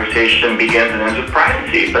the conversation begins and ends with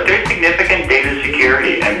privacy, but there's significant data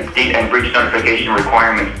security and breach notification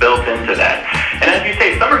requirements built into that. And as you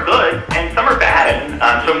say, some are good and some are bad.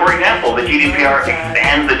 So for example, the GDPR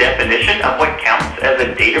expands the definition of what counts as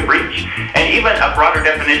a data breach, and even a broader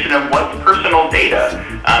definition of what's personal data.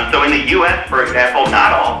 So in the US, for example,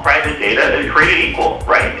 not all private data is created equal,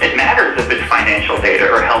 right? It matters if it's financial data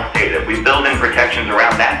or health data. We build in protections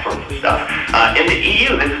around that sort of stuff. In the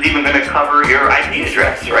EU, this is even going to cover your IP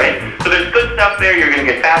address, right? So there's good stuff there. You're going to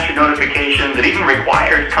get faster notifications. It even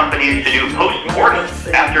requires companies to do post-mortem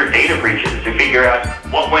after data breaches to figure out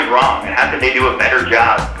what went wrong and how can they do a better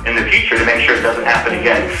job in the future to make sure it doesn't happen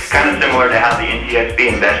again. Kind of similar to how the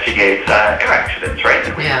NTSB investigates air accidents, right?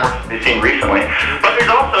 That we've seen recently. But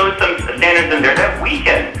there's also some standards in there that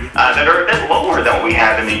weaken, that are a bit lower than what we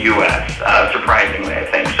have in the US, surprisingly, I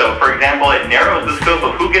think. So, for example, it narrows the scope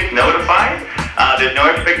of who gets notified. There's no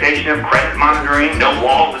expectation of credit monitoring, no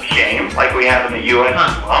walls of shame like we have in the US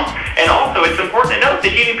as well. And also, it's important to note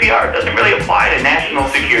that GDPR doesn't really apply to national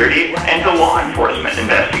security and to law enforcement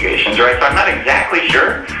investigations, right? So I'm not exactly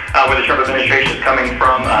sure where the Trump administration is coming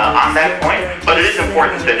from on that point, but it is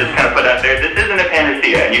important to just kind of put out there, this isn't a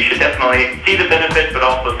panacea, and you should definitely see the benefits, but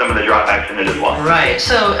also some of the drawbacks in it as well. Right.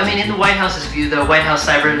 So, I mean, in the White House's view, the White House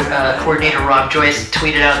Cyber Coordinator Rob Joyce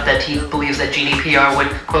tweeted out that he believes that GDPR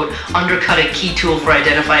would, quote, undercut a key tool for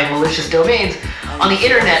identifying malicious domains on the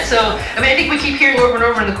internet. So, I mean, I think we keep hearing over and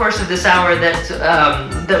over in the course of this hour that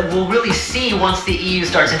that we'll really see once the EU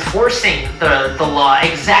starts enforcing the law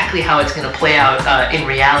exactly how it's going to play out in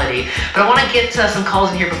reality. But I want to get some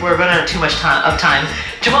calls in here before we run out of too much time.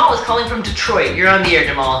 Jamal is calling from Detroit. You're on the air,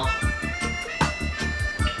 Jamal.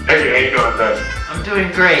 Hey, how you doing, Ben? I'm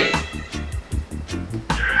doing great.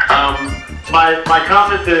 My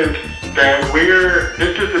comment is that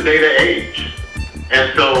this is the data age.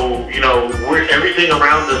 And so, everything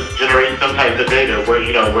around us generates some type of data, whether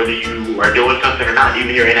you are doing something or not,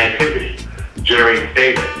 even your inactivity generates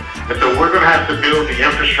data. And so we're going to have to build the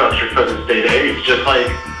infrastructure for this data age, just like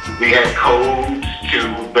we had codes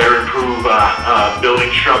to better improve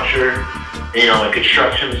building structure, and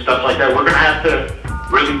construction and stuff like that. We're going to have to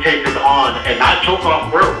really take this on and not choke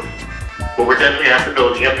off growth, but we're definitely going to have to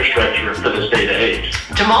build the infrastructure for this data age.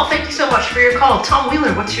 Jamal, thank you so much for your call. Tom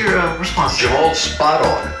Wheeler, what's your response? Jamal's spot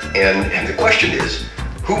on. And the question is,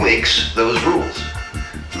 who makes those rules?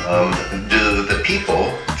 Do the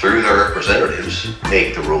people, through their representatives,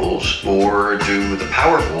 make the rules, or do the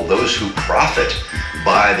powerful, those who profit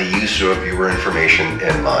by the use of your information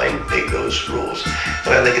and mine, make those rules?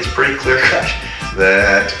 And I think it's pretty clear-cut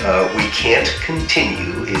that we can't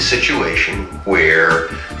continue a situation where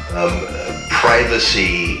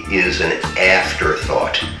privacy is an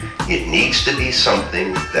afterthought. It needs to be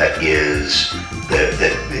something that is,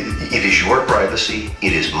 it is your privacy,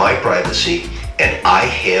 it is my privacy, and I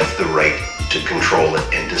have the right to control it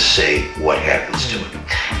and to say what happens to it.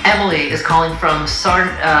 Emily is calling from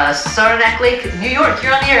Saranac Lake, New York.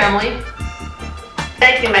 You're on the air, Emily.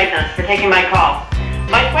 Thank you, Megan, for taking my call.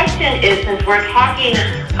 My question is, since we're talking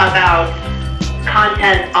about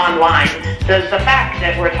content online, does the fact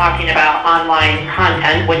that we're talking about online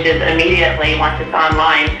content, which is immediately, once it's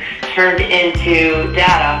online, turned into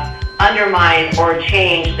data, undermine or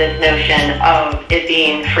change this notion of it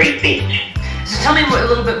being free speech? So tell me a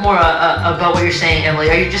little bit more about what you're saying, Emily.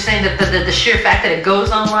 Are you just saying that the sheer fact that it goes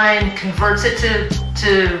online converts it to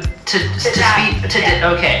speech?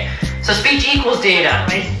 Okay, so speech equals data.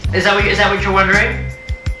 Is that what you're wondering?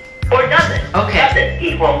 Or does it? Okay. Does it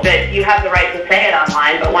equal that you have the right to say it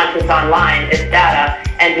online, but once it's online, it's data,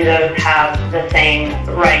 and do those have the same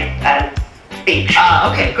rights as speech?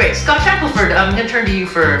 Okay, great. Scott Shackelford, I'm going to turn to you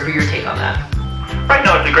for your take on that. Right,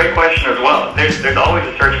 no, it's a great question as well. There's always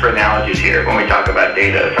a search for analogies here when we talk about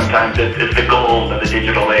data. Sometimes it's the gold of the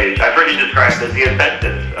digital age. I've heard it described as the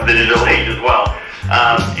asbestos of the digital age as well.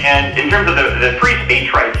 And in terms of the free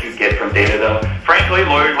speech rights you get from data, though, frankly,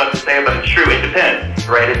 lawyers love to say, but it's true, it depends,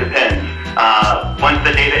 right? It depends. Once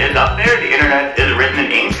the data is up there, the internet is written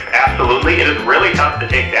in ink, absolutely. It is really tough to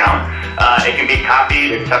take down. It can be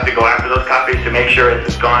copied. It's tough to go after those copies to make sure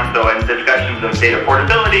it's gone. So in discussions of data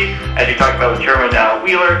portability, as you talked about with Chairman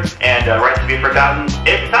Wheeler, and rights to be forgotten,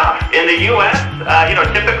 it's tough. In the U.S.,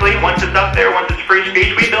 typically once it's up there, once it's free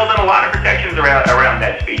speech, we build in a lot of protections around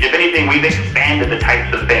that speech. If anything, we've expanded the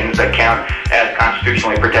types of things that count as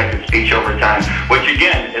constitutionally protected speech over time, which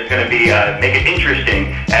again is going to be make it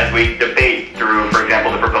interesting as we debate through, for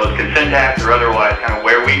example, the proposed Consent Act or otherwise, kind of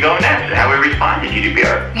where we go next and how we respond to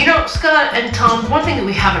GDPR. You know, Scott and Tom, one thing that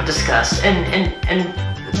we haven't discussed, and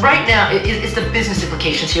right now is the business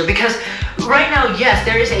implications here, because right now, yes,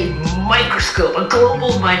 there is a microscope, a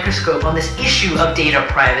global microscope on this issue of data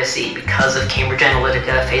privacy because of Cambridge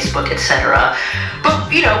Analytica, Facebook, etc.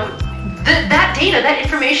 But, you know, that data, that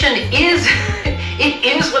information is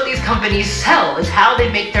what these companies sell. It's how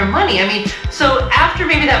they make their money. I mean, so after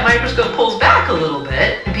maybe that microscope pulls back a little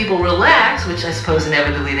bit and people relax, which I suppose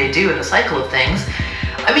inevitably they do in the cycle of things,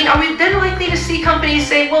 I mean, are we then likely to see companies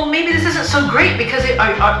say, well, maybe this isn't so great because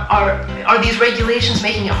are these regulations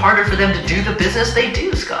making it harder for them to do the business they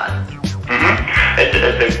do, Scott?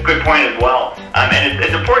 It's a good point as well. And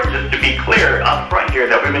it's important just to be clear up front here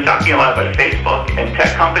that we've been talking a lot about Facebook and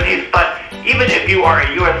tech companies, but even if you are a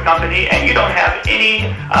U.S. company and you don't have any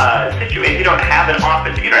situation, you don't have an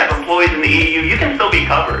office, if you don't have employees in the EU, you can still be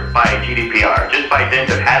covered by GDPR just by dint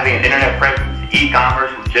of having an internet presence,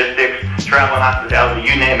 e-commerce, logistics, travel and hospitality,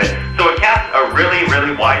 you name it. So it casts a really,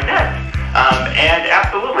 really wide net. And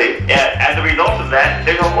absolutely, as a result of that,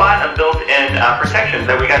 there's a lot of built-in protections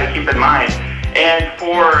that we got to keep in mind. And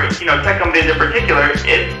for tech companies in particular,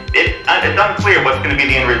 it's unclear what's going to be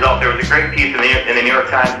the end result. There was a great piece in the New York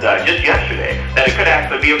Times just yesterday that it could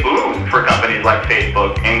actually be a boom for companies like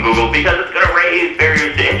Facebook and Google because it's going to raise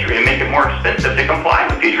barriers to entry and make it more expensive to comply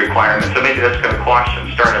with these requirements. So maybe that's going to quash some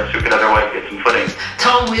startups who could otherwise get some footing.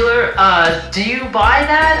 Tom Wheeler, do you buy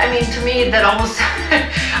that? I mean, to me, that almost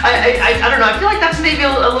I don't know. I feel like that's maybe a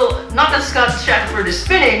little, not that Scott Shackelford is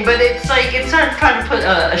spinning, but it's like it's sort of trying to put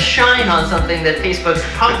a shine on something that Facebook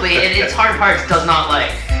probably, in its hard parts, does not like.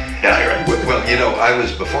 Yeah, you're right.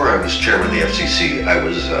 Well, before I was chairman of the FCC, I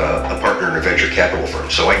was a partner in a venture capital firm.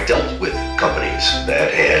 So I dealt with companies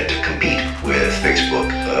that had to compete with Facebook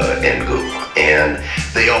and Google. And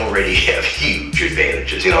they already have huge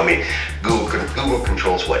advantages. Google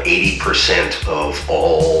controls, 80% of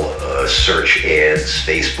all search ads.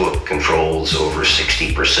 Facebook controls over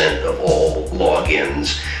 60% of all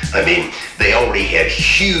logins. I mean, they already have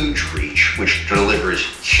huge reach, which delivers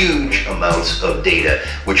huge amounts of data,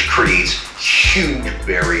 which creates huge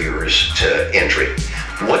barriers to entry.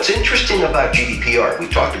 What's interesting about GDPR, we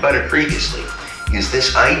talked about it previously, is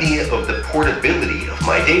this idea of the portability of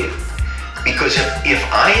my data. Because if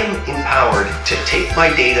I am empowered to take my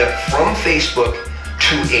data from Facebook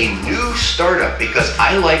to a new startup because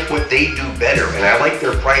I like what they do better and I like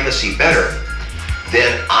their privacy better,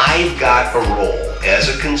 then I've got a role as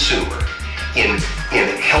a consumer in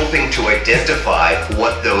helping to identify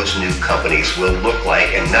what those new companies will look like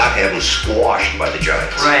and not have them squashed by the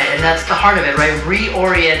giants. Right, and that's the heart of it, right?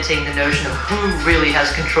 Reorienting the notion of who really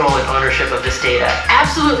has control and ownership of this data.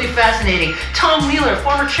 Absolutely fascinating. Tom Wheeler,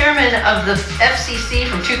 former chairman of the FCC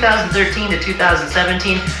from 2013 to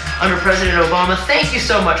 2017 under President Obama, thank you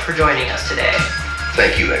so much for joining us today.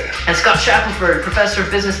 Thank you, Megan. And Scott Shackelford, professor of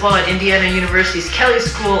business law at Indiana University's Kelley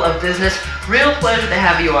School of Business. Real pleasure to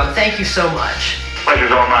have you on. Thank you so much.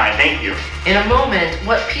 Pleasure's all mine. Thank you. In a moment,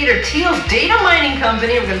 what Peter Thiel's data mining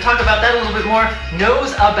company, we're going to talk about that a little bit more,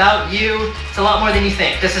 knows about you. It's a lot more than you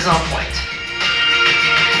think. This is On Point.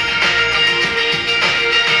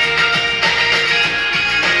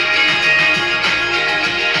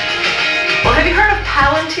 Well, have you heard of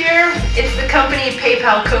Palantir? It's the company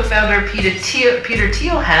PayPal co-founder Peter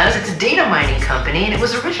Thiel has. It's a data mining company, and it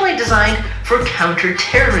was originally designed for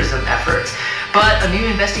counter-terrorism efforts. But a new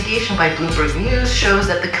investigation by Bloomberg News shows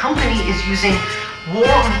that the company is using war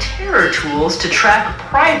on terror tools to track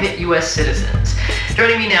private U.S. citizens.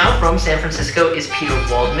 Joining me now from San Francisco is Peter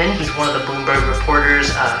Waldman. He's one of the Bloomberg reporters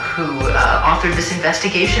who authored this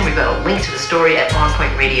investigation. We've got a link to the story at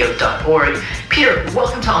onpointradio.org. Peter,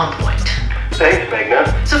 welcome to On Point. Thanks, Magna.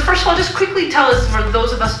 So first of all, just quickly tell us, for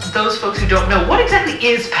those folks who don't know, what exactly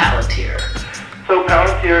is Palantir? So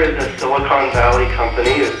Palantir is a Silicon Valley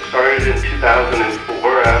company. It started in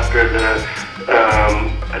 2004 after the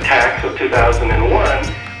attacks of 2001,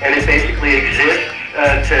 and it basically exists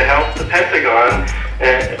to help the Pentagon,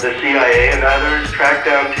 the CIA, and others track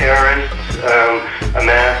down terrorists,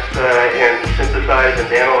 amass and synthesize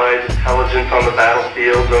and analyze intelligence on the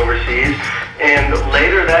battlefields overseas. And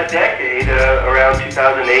later that decade, around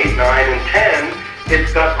 2008, 9, and 10,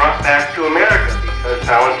 it got brought back to America because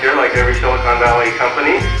Palantir, like every Silicon Valley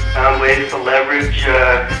company, found ways to leverage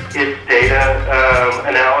its data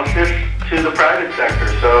analysis to the private sector.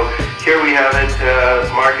 So here we have it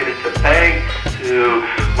marketed to banks, to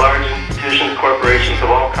large institutions, corporations of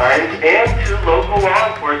all kinds, and to local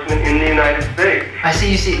law enforcement in the United States. I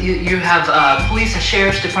see. You have police and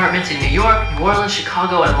sheriff's departments in New York, New Orleans,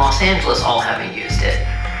 Chicago, and Los Angeles all having used it.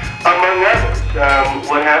 Among others,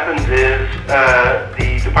 what happens is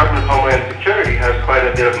the Department of Homeland Security has quite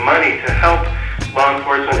a bit of money to help law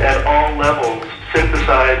enforcement at all levels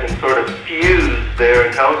synthesize and sort of fuse their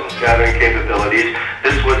intelligence gathering capabilities.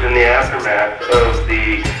 This was in the aftermath of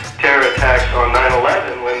the terror attacks on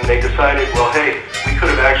 9/11 when they decided, well, hey, we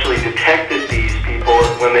could have actually detected these people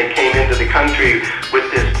when they came into the country with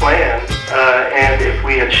this plan, and if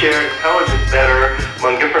we had shared intelligence better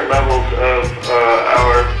among different levels of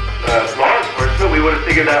our law enforcement, we would have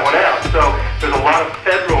figured that one out. So there's a lot of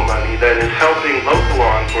federal money that is helping local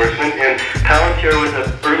law enforcement, and Palantir was an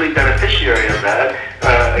early beneficiary of that.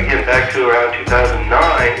 Again, back to around 2009,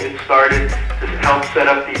 it started to help set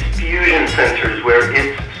up these fusion centers where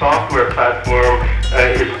its software platform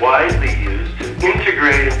is widely used to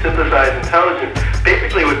integrate and synthesize intelligence.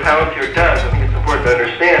 Basically what Palantir does, I think it's important to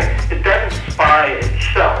understand, it doesn't spy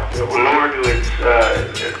itself, nor do its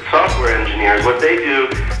software engineers. What they do,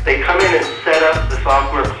 they come in and set up the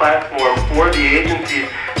software platform for the agencies,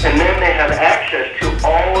 and then they have access to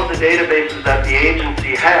all of the databases that the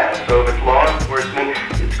agency has. So if it's law enforcement,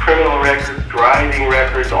 it's criminal records, driving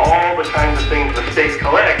records, all the kinds of things the state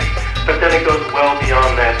collects, but then it goes well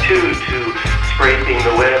beyond that too, to scraping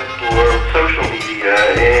the web for social media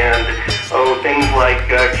and things like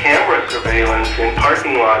camera surveillance in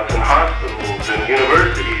parking lots and hospitals and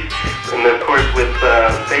universities. And of course with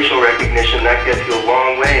facial recognition, that gets you a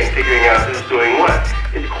long way in figuring out who's doing what.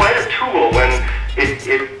 It's quite a tool when it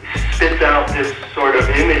spits out this sort of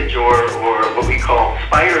image or what we call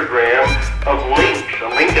spidergram of links, a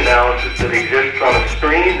link analysis that exists on a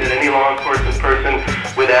screen that any law enforcement person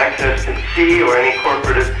with access can see, or any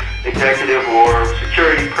corporate executive or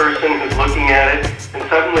security person who's looking at it, and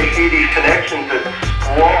suddenly see these connections that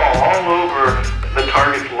sprawl all over the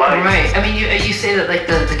target's life. Right. I mean, you say that like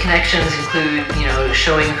the connections include,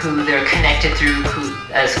 showing who they're connected through, who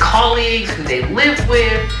as colleagues, who they live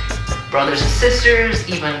with, brothers and sisters,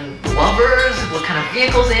 even lovers, what kind of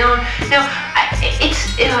vehicles they own. Now,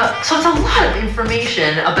 so it's a lot of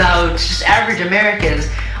information about just average Americans.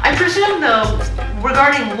 I presume, though,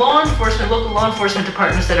 regarding law enforcement, local law enforcement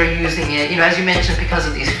departments that are using it, as you mentioned, because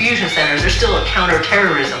of these fusion centers, there's still a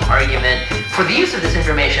counterterrorism argument for the use of this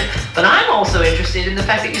information. But I'm also interested in the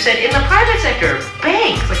fact that you said in the private sector,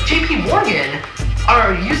 banks like JP Morgan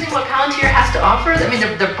are using what Palantir has to offer. I mean,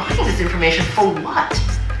 they're buying this information for what?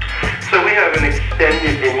 So we have an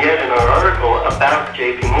extended vignette in our article about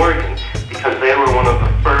JP Morgan because they were one of the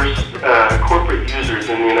first corporate users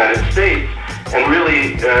in the United States. And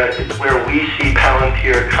really, it's where we see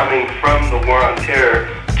Palantir coming from the war on terror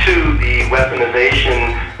to the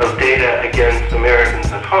weaponization of data against Americans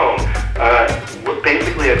at home.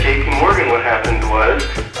 Basically, at JP Morgan, what happened was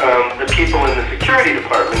the people in the security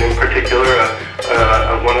department, in particular,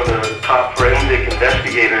 one of the top forensic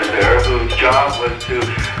investigators there, whose job was to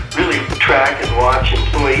really track and watch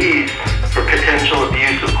employees for potential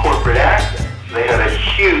abuse of corporate assets. They had a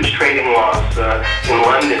huge trading loss in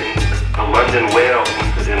London, the London whale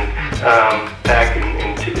incident back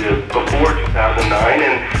before 2009,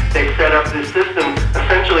 and they set up this system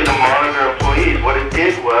essentially to monitor employees. What it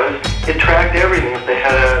did was it tracked everything. If they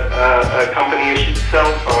had a company-issued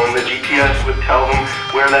cell phone, the GPS would tell them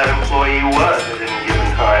where that employee was at any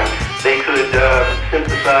given time. They could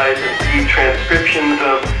synthesize and read transcriptions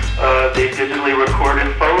of the digitally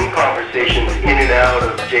recorded phone conversations in and out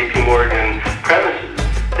of JP Morgan premises.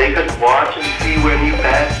 They could watch and see when you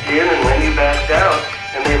badged in and when you badged out,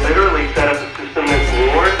 and they literally set up a system that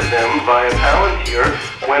warned them via Palantir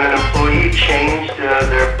when an employee changed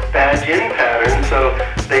their badge-in pattern. So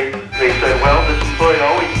they said, well, this employee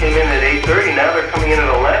always came in at 8:30, now they're coming in at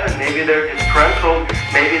 11, maybe they're disgruntled,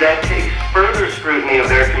 maybe that takes further scrutiny of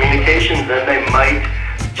their communications, then they might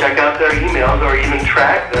check out their email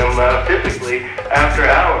track them physically after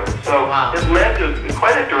hours. So it led to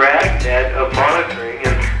quite a dragnet of monitoring,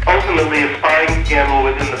 and ultimately a spying scandal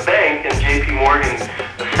within the bank, and J.P. Morgan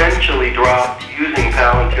essentially dropped using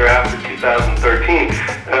Palantir after 2013.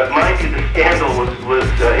 Mind you, the scandal was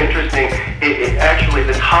interesting. Actually,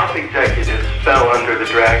 the top executives fell under the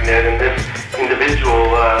dragnet, and this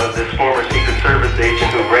individual, this former Secret Service agent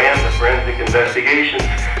who ran the forensic investigations,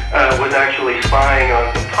 was actually spying on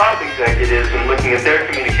the top executives and looking at their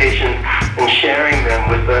communications and sharing them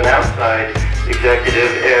with an outside executive,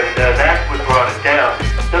 and that's what brought it down.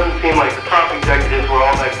 It doesn't seem like the top executives were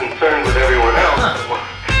all that concerned with everyone else.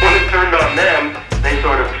 When it turned on them, they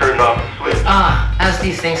sort of turned off the switch. As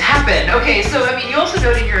these things happen. Okay, so I mean, you also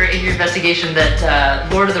noted in your investigation that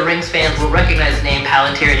Lord of the Rings fans will recognize the name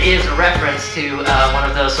Palantir. It is a reference to one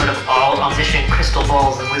of those sort of all-omniscient crystal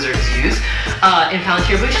balls that wizards use in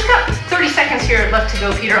Palantir. But we just got 30 seconds here left to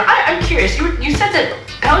go, Peter. I'm curious. You said that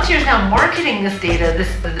Palantir is now marketing this data,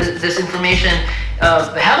 this information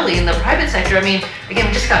heavily in the private sector. I mean, again,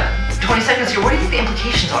 we just got 20 seconds here. What do you think the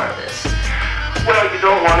implications are of this? Well, you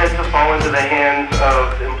don't want it to fall into the hands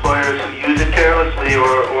of employers who use it carelessly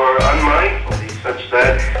or unmindfully, such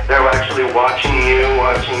that they're actually watching you,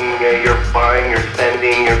 watching your buying, your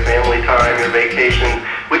spending, your family time, your vacations,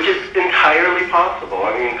 which is entirely possible.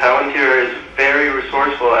 I mean, Palantir is very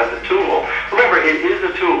resourceful as a tool. Remember, it is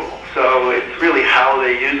a tool, so it's really how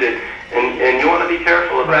they use it. And you want to be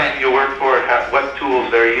careful about who you work for and what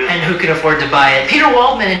tools they're using. And who can afford to buy it. Peter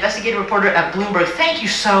Waldman, investigative reporter at Bloomberg, thank you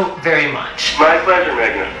so very much. My pleasure,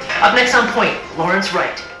 Magna. Up next on Point, Lawrence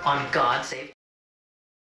Wright on God Save.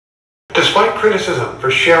 Despite criticism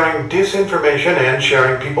for sharing disinformation and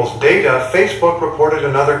sharing people's data, Facebook reported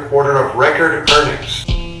another quarter of record earnings.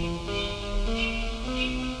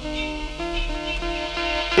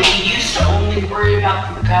 We used to only worry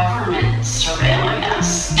about the government surveilling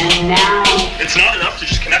us, and now... It's not enough to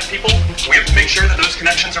just connect people. We have to make sure that those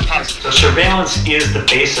connections are positive. So surveillance is the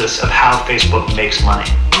basis of how Facebook makes money.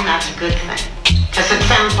 And that's a good thing. Because it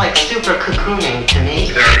sounds like super cocooning to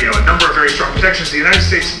me. There are a number of very strong protections. The United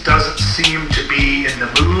States doesn't seem to be in the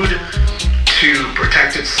mood to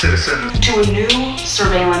protect its citizens. To a new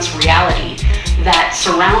surveillance reality that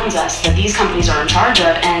surrounds us, that these companies are in charge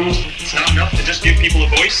of, and... It's not enough to just give people a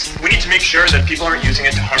voice. We need to make sure that people aren't using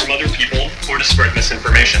it to harm other people or to spread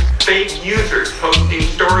misinformation. Fake users posting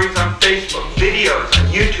stories on Facebook, videos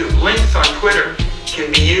on YouTube, links on Twitter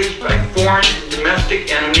can be used by foreign and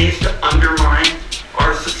domestic enemies to undermine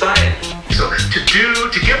our society. So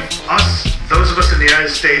to give us, those of us in the United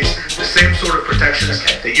States, the same sort of protections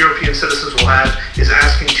that European citizens will have is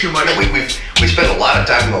asking too much. We spent a lot of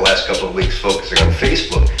time in the last couple of weeks focusing on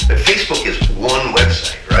Facebook, but Facebook is one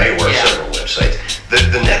website, right? Or several websites.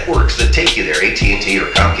 The networks that take you there, AT&T or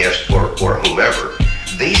Comcast or whomever,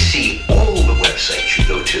 they see all the websites you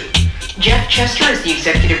go to. Jeff Chester is the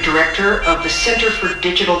executive director of the Center for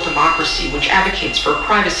Digital Democracy, which advocates for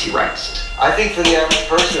privacy rights. I think for the average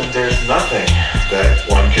person, there's nothing that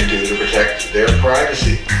one can do to protect their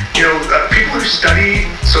privacy. You know, people who study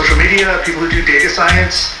social media, people who do data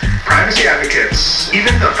science, privacy advocates,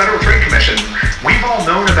 even the Federal Trade Commission, we've all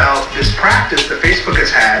known about this practice that Facebook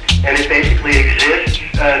has had. And it basically exists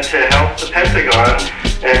to help the Pentagon,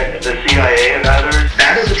 the CIA, and others.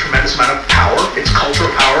 That is a tremendous amount of power. It's cultural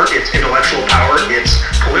power, it's intellectual power, it's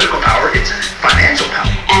political power, it's financial power.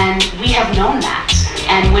 And we have known that.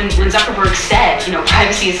 And when Zuckerberg said, you know,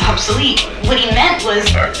 privacy is obsolete, what he meant was...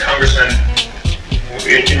 Congressman,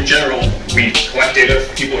 in general, we collect data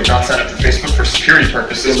from people who are not signed up to Facebook for security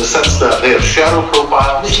purposes. In the sense that they have shadow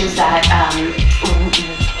profiles. Which is that,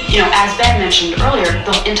 you know, as Ben mentioned earlier,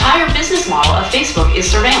 the entire business model of Facebook is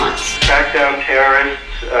surveillance. Track down terrorists,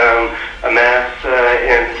 amass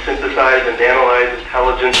and synthesize and analyze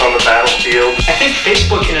intelligence on the battlefield. I think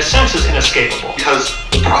Facebook, in a sense, is inescapable. Because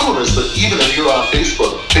the problem is that even if you're on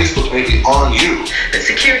Facebook, Facebook may be on you. But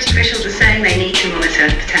security officials are saying they need to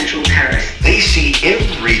monitor potential terrorists. They see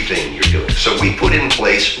everything you're doing, so we put in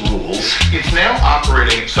place rules. It's now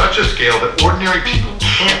operating at such a scale that ordinary people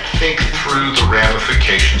can't think through the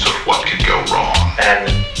ramifications of what could go wrong.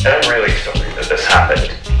 And I'm really sorry that this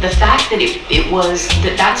happened. The fact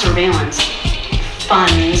that that surveillance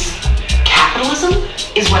funds capitalism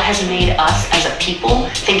is what has made us as a people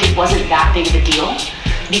think it wasn't that big of a deal,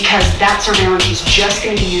 because that surveillance is just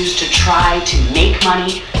going to be used to try to make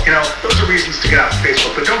money. You know, those are reasons to get off of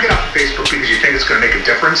Facebook, but don't get off of Facebook because you think it's going to make a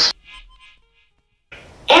difference.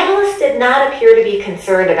 Analysts did not appear to be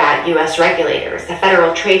concerned about U.S. regulators, the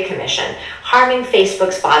Federal Trade Commission, harming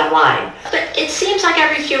Facebook's bottom line. But it seems like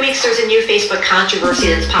every few weeks there's a new Facebook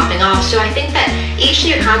controversy that's popping off, so I think that each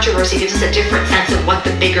new controversy gives us a different sense of what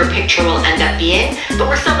the bigger picture will end up being,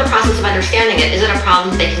 but we're still in the process of understanding it. Is it a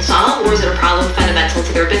problem they can solve, or is it a problem fundamental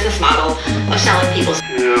to their business model of selling people?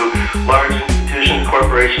 To large institutions,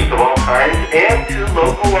 corporations of all kinds, and to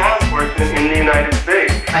local law enforcement in the United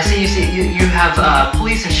States. I see you have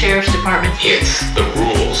police and sheriff's departments. It's the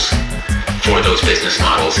rules for those business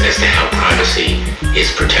models as to how privacy is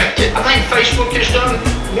protected. I think Facebook has done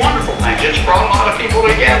wonderful things. It's brought a lot of people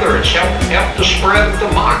together. It's helped to spread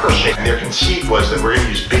democracy. And their conceit was that we're going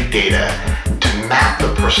to use big data to map the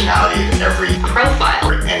personality of every profile.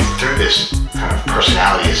 And through this kind of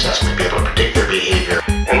personality assessment, be able to predict their behavior.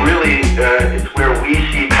 And really, it's where we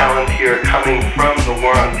see Palantir coming from the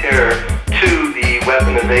war on terror to the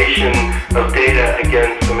weaponization of data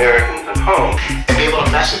against Americans at home. And be able to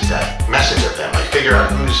message at them, like figure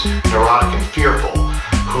out who's neurotic and fearful,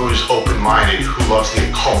 who's open-minded, who loves the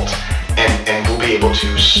occult, and we'll be able to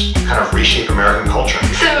kind of reshape American culture.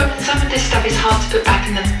 So some of this stuff is hard to put back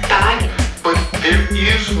in the bag. But there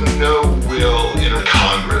is no will in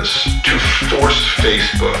Congress to force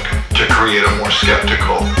Facebook to create a more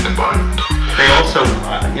skeptical environment. They also,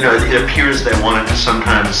 it appears they wanted to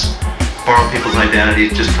sometimes borrow people's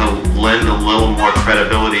identities just to lend a little more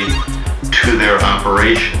credibility to their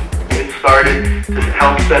operation. It started to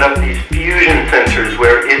help set up these fusion centers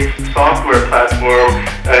where its software platform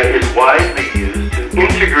is widely used to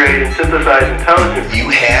integrate and synthesize intelligence. You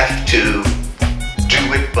have to do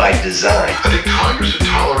it by design. I think Congress would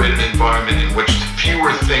tolerate an environment in which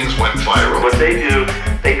fewer things went viral. What they do,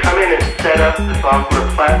 they come in and set up the software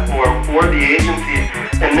platform for the agencies,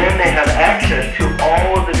 and then they have access to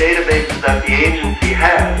all of the databases that the agency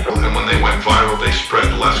has. And when they went viral, they spread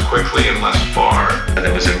less quickly and less far.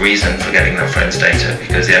 There was a reason for getting their friends' data,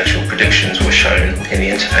 because the actual predictions were shown in the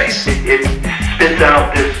interface. It spits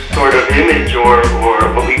out this sort of image or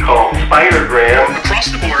what we call spidergram.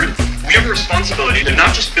 Across the board, we have a responsibility to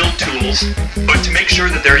not just build tools, but to make sure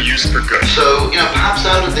that they're used for good. So, perhaps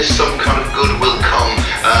out of this some kind of good will come,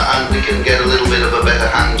 and we can get a little bit of a better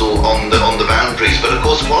handle on the boundaries. But of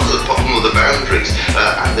course, what is the problem with the boundaries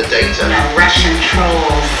and the data? Russian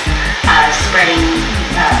trolls spreading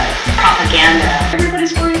propaganda.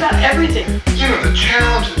 Everybody's worried about everything. The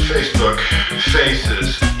challenge that Facebook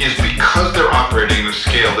faces is because they're operating at a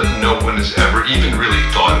scale that no one has ever even really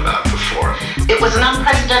thought about before. It was an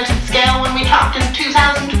unprecedented scale when we talked in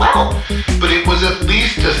 2012. But it was at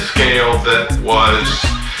least a scale that was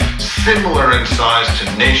similar in size to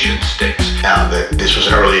nation states. Now, that this was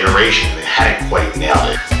an early iteration, they hadn't quite nailed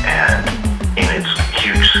it. And in its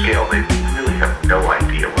huge scale, they really have no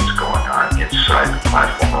idea what's going on inside the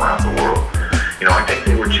platform around the world. I think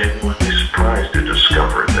they were genuinely surprised to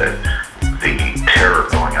discover that the terror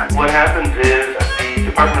going on. What happens is the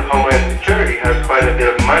Department of Homeland Security has quite a bit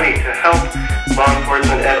of money to help law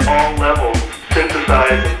enforcement at all levels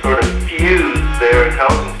synthesize and sort of fuse their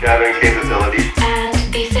intelligence gathering capabilities. And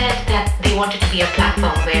they said that they wanted to be a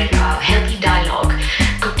platform where healthy dialogue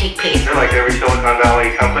could take place. They're like every Silicon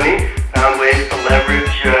Valley company, found ways to leverage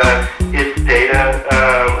its data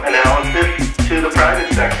analysis to the private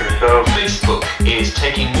sector. So Facebook is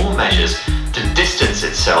taking more measures to distance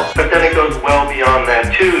itself. But then it goes well beyond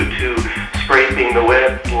that too, to scraping the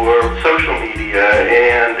web for social media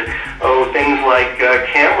and things like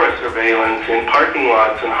camera surveillance in parking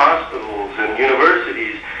lots and hospitals and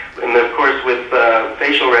universities. And of course with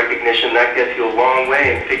facial recognition, that gets you a long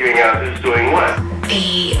way in figuring out who's doing what.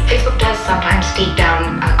 The Facebook does sometimes take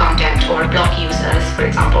down content or block users, for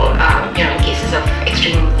example, in cases of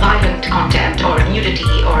extreme violent content or nudity,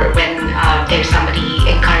 or when there's somebody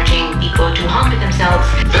encouraging people to harm themselves.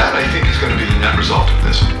 That, I think, is going to be the net result of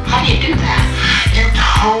this. How do you do that? You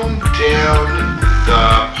tone down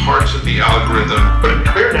the parts of the algorithm. But it's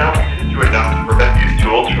clear now we need to do enough to prevent these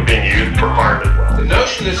tools from being used for harm as well. The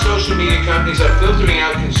notion that social media companies are filtering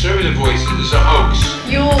out conservative voices is a hoax.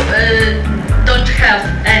 You don't have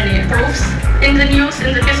any proofs in the news,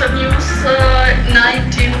 in the piece of news.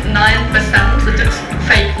 99% that it's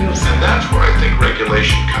fake news. And that's where I think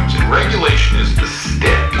regulation comes in. Regulation is the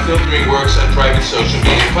stick. Filtering works on private social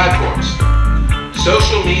media platforms.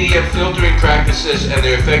 Social media filtering practices and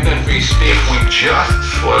their effect on free speech. If we just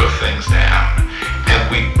slow things down and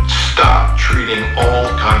we stop treating all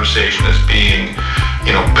conversation as being,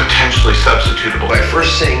 potentially substitutable. By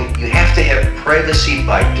first saying you have to have privacy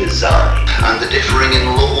by design. And the differing in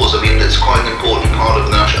laws, that's quite an important part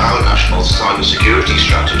of our national cybersecurity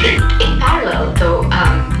strategy. In parallel, though,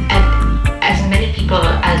 and as many people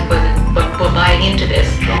as were by buying into this.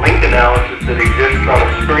 The link analysis that exists on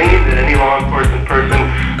a screen that any law enforcement person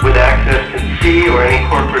with access can see, or any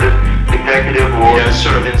corporate executive or... Yeah,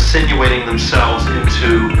 sort of insinuating themselves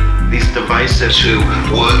into these devices to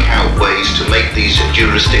work out ways to make these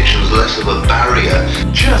jurisdictions less of a barrier.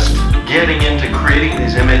 Just getting into creating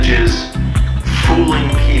these images, fooling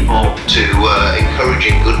people, to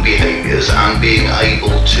encouraging good behaviors and being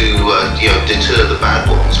able to deter the bad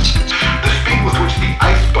ones. The speed with which the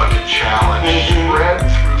Ice Bucket Challenge spread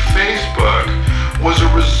through Facebook was a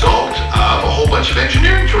result of a whole bunch of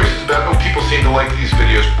engineering choices about, oh, people seem to like these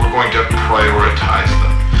videos, we're going to prioritize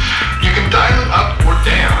them. You can dial it up or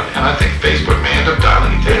down, and I think Facebook may end up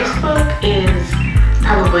dialing it down. Facebook is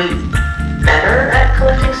probably better at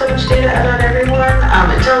collecting so much data about everyone,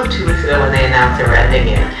 until 2 weeks ago when they announced they were ending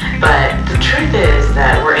it. But the truth is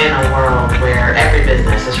that we're in a world where every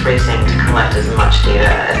business is racing to collect as much data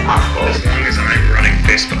as possible. As long as I'm running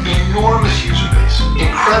Facebook. Enormous user base,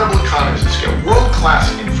 incredible economies of scale,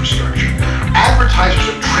 world-class infrastructure. Advertisers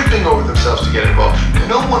are tripping over themselves to get involved.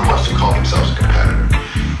 No one wants to call themselves a competitor.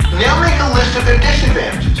 Now make a list of their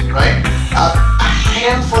disadvantages, right? A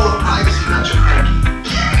handful of privacy nuts are cranky.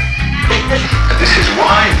 This is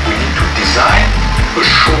why we need to design a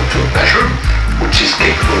short-term measure which is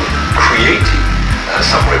capable of creating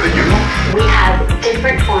some revenue. We have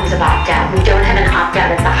different forms of opt-out. We don't have an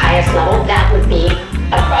opt-out at the highest level. That would be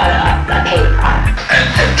a paid product.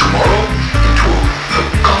 And tomorrow into a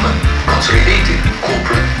common, consolidated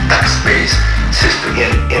corporate tax-based system.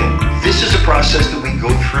 And this is a process that we go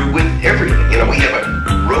through with everything. We have a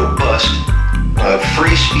robust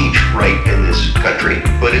free speech right in this country,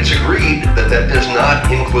 but it's agreed that that does not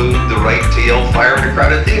include the right to yell fire in a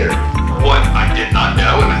crowded theater. What I did not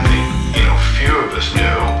know, and I think few of us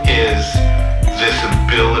knew, is this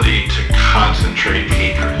ability to concentrate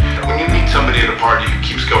hatred. When you meet somebody at a party who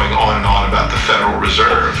keeps going on and on about the Federal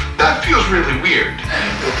Reserve, that feels really weird.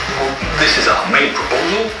 This is our main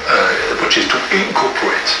proposal, which is to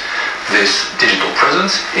incorporate this digital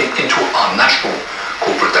presence into our national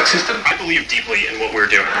corporate tax system. I believe deeply in what we're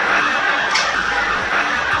doing.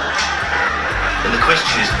 And the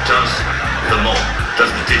question is, does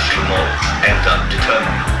the digital mob end up determining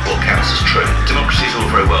what counts as true? Democracy is all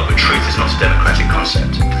very well, but truth is not a democratic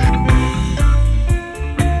concept.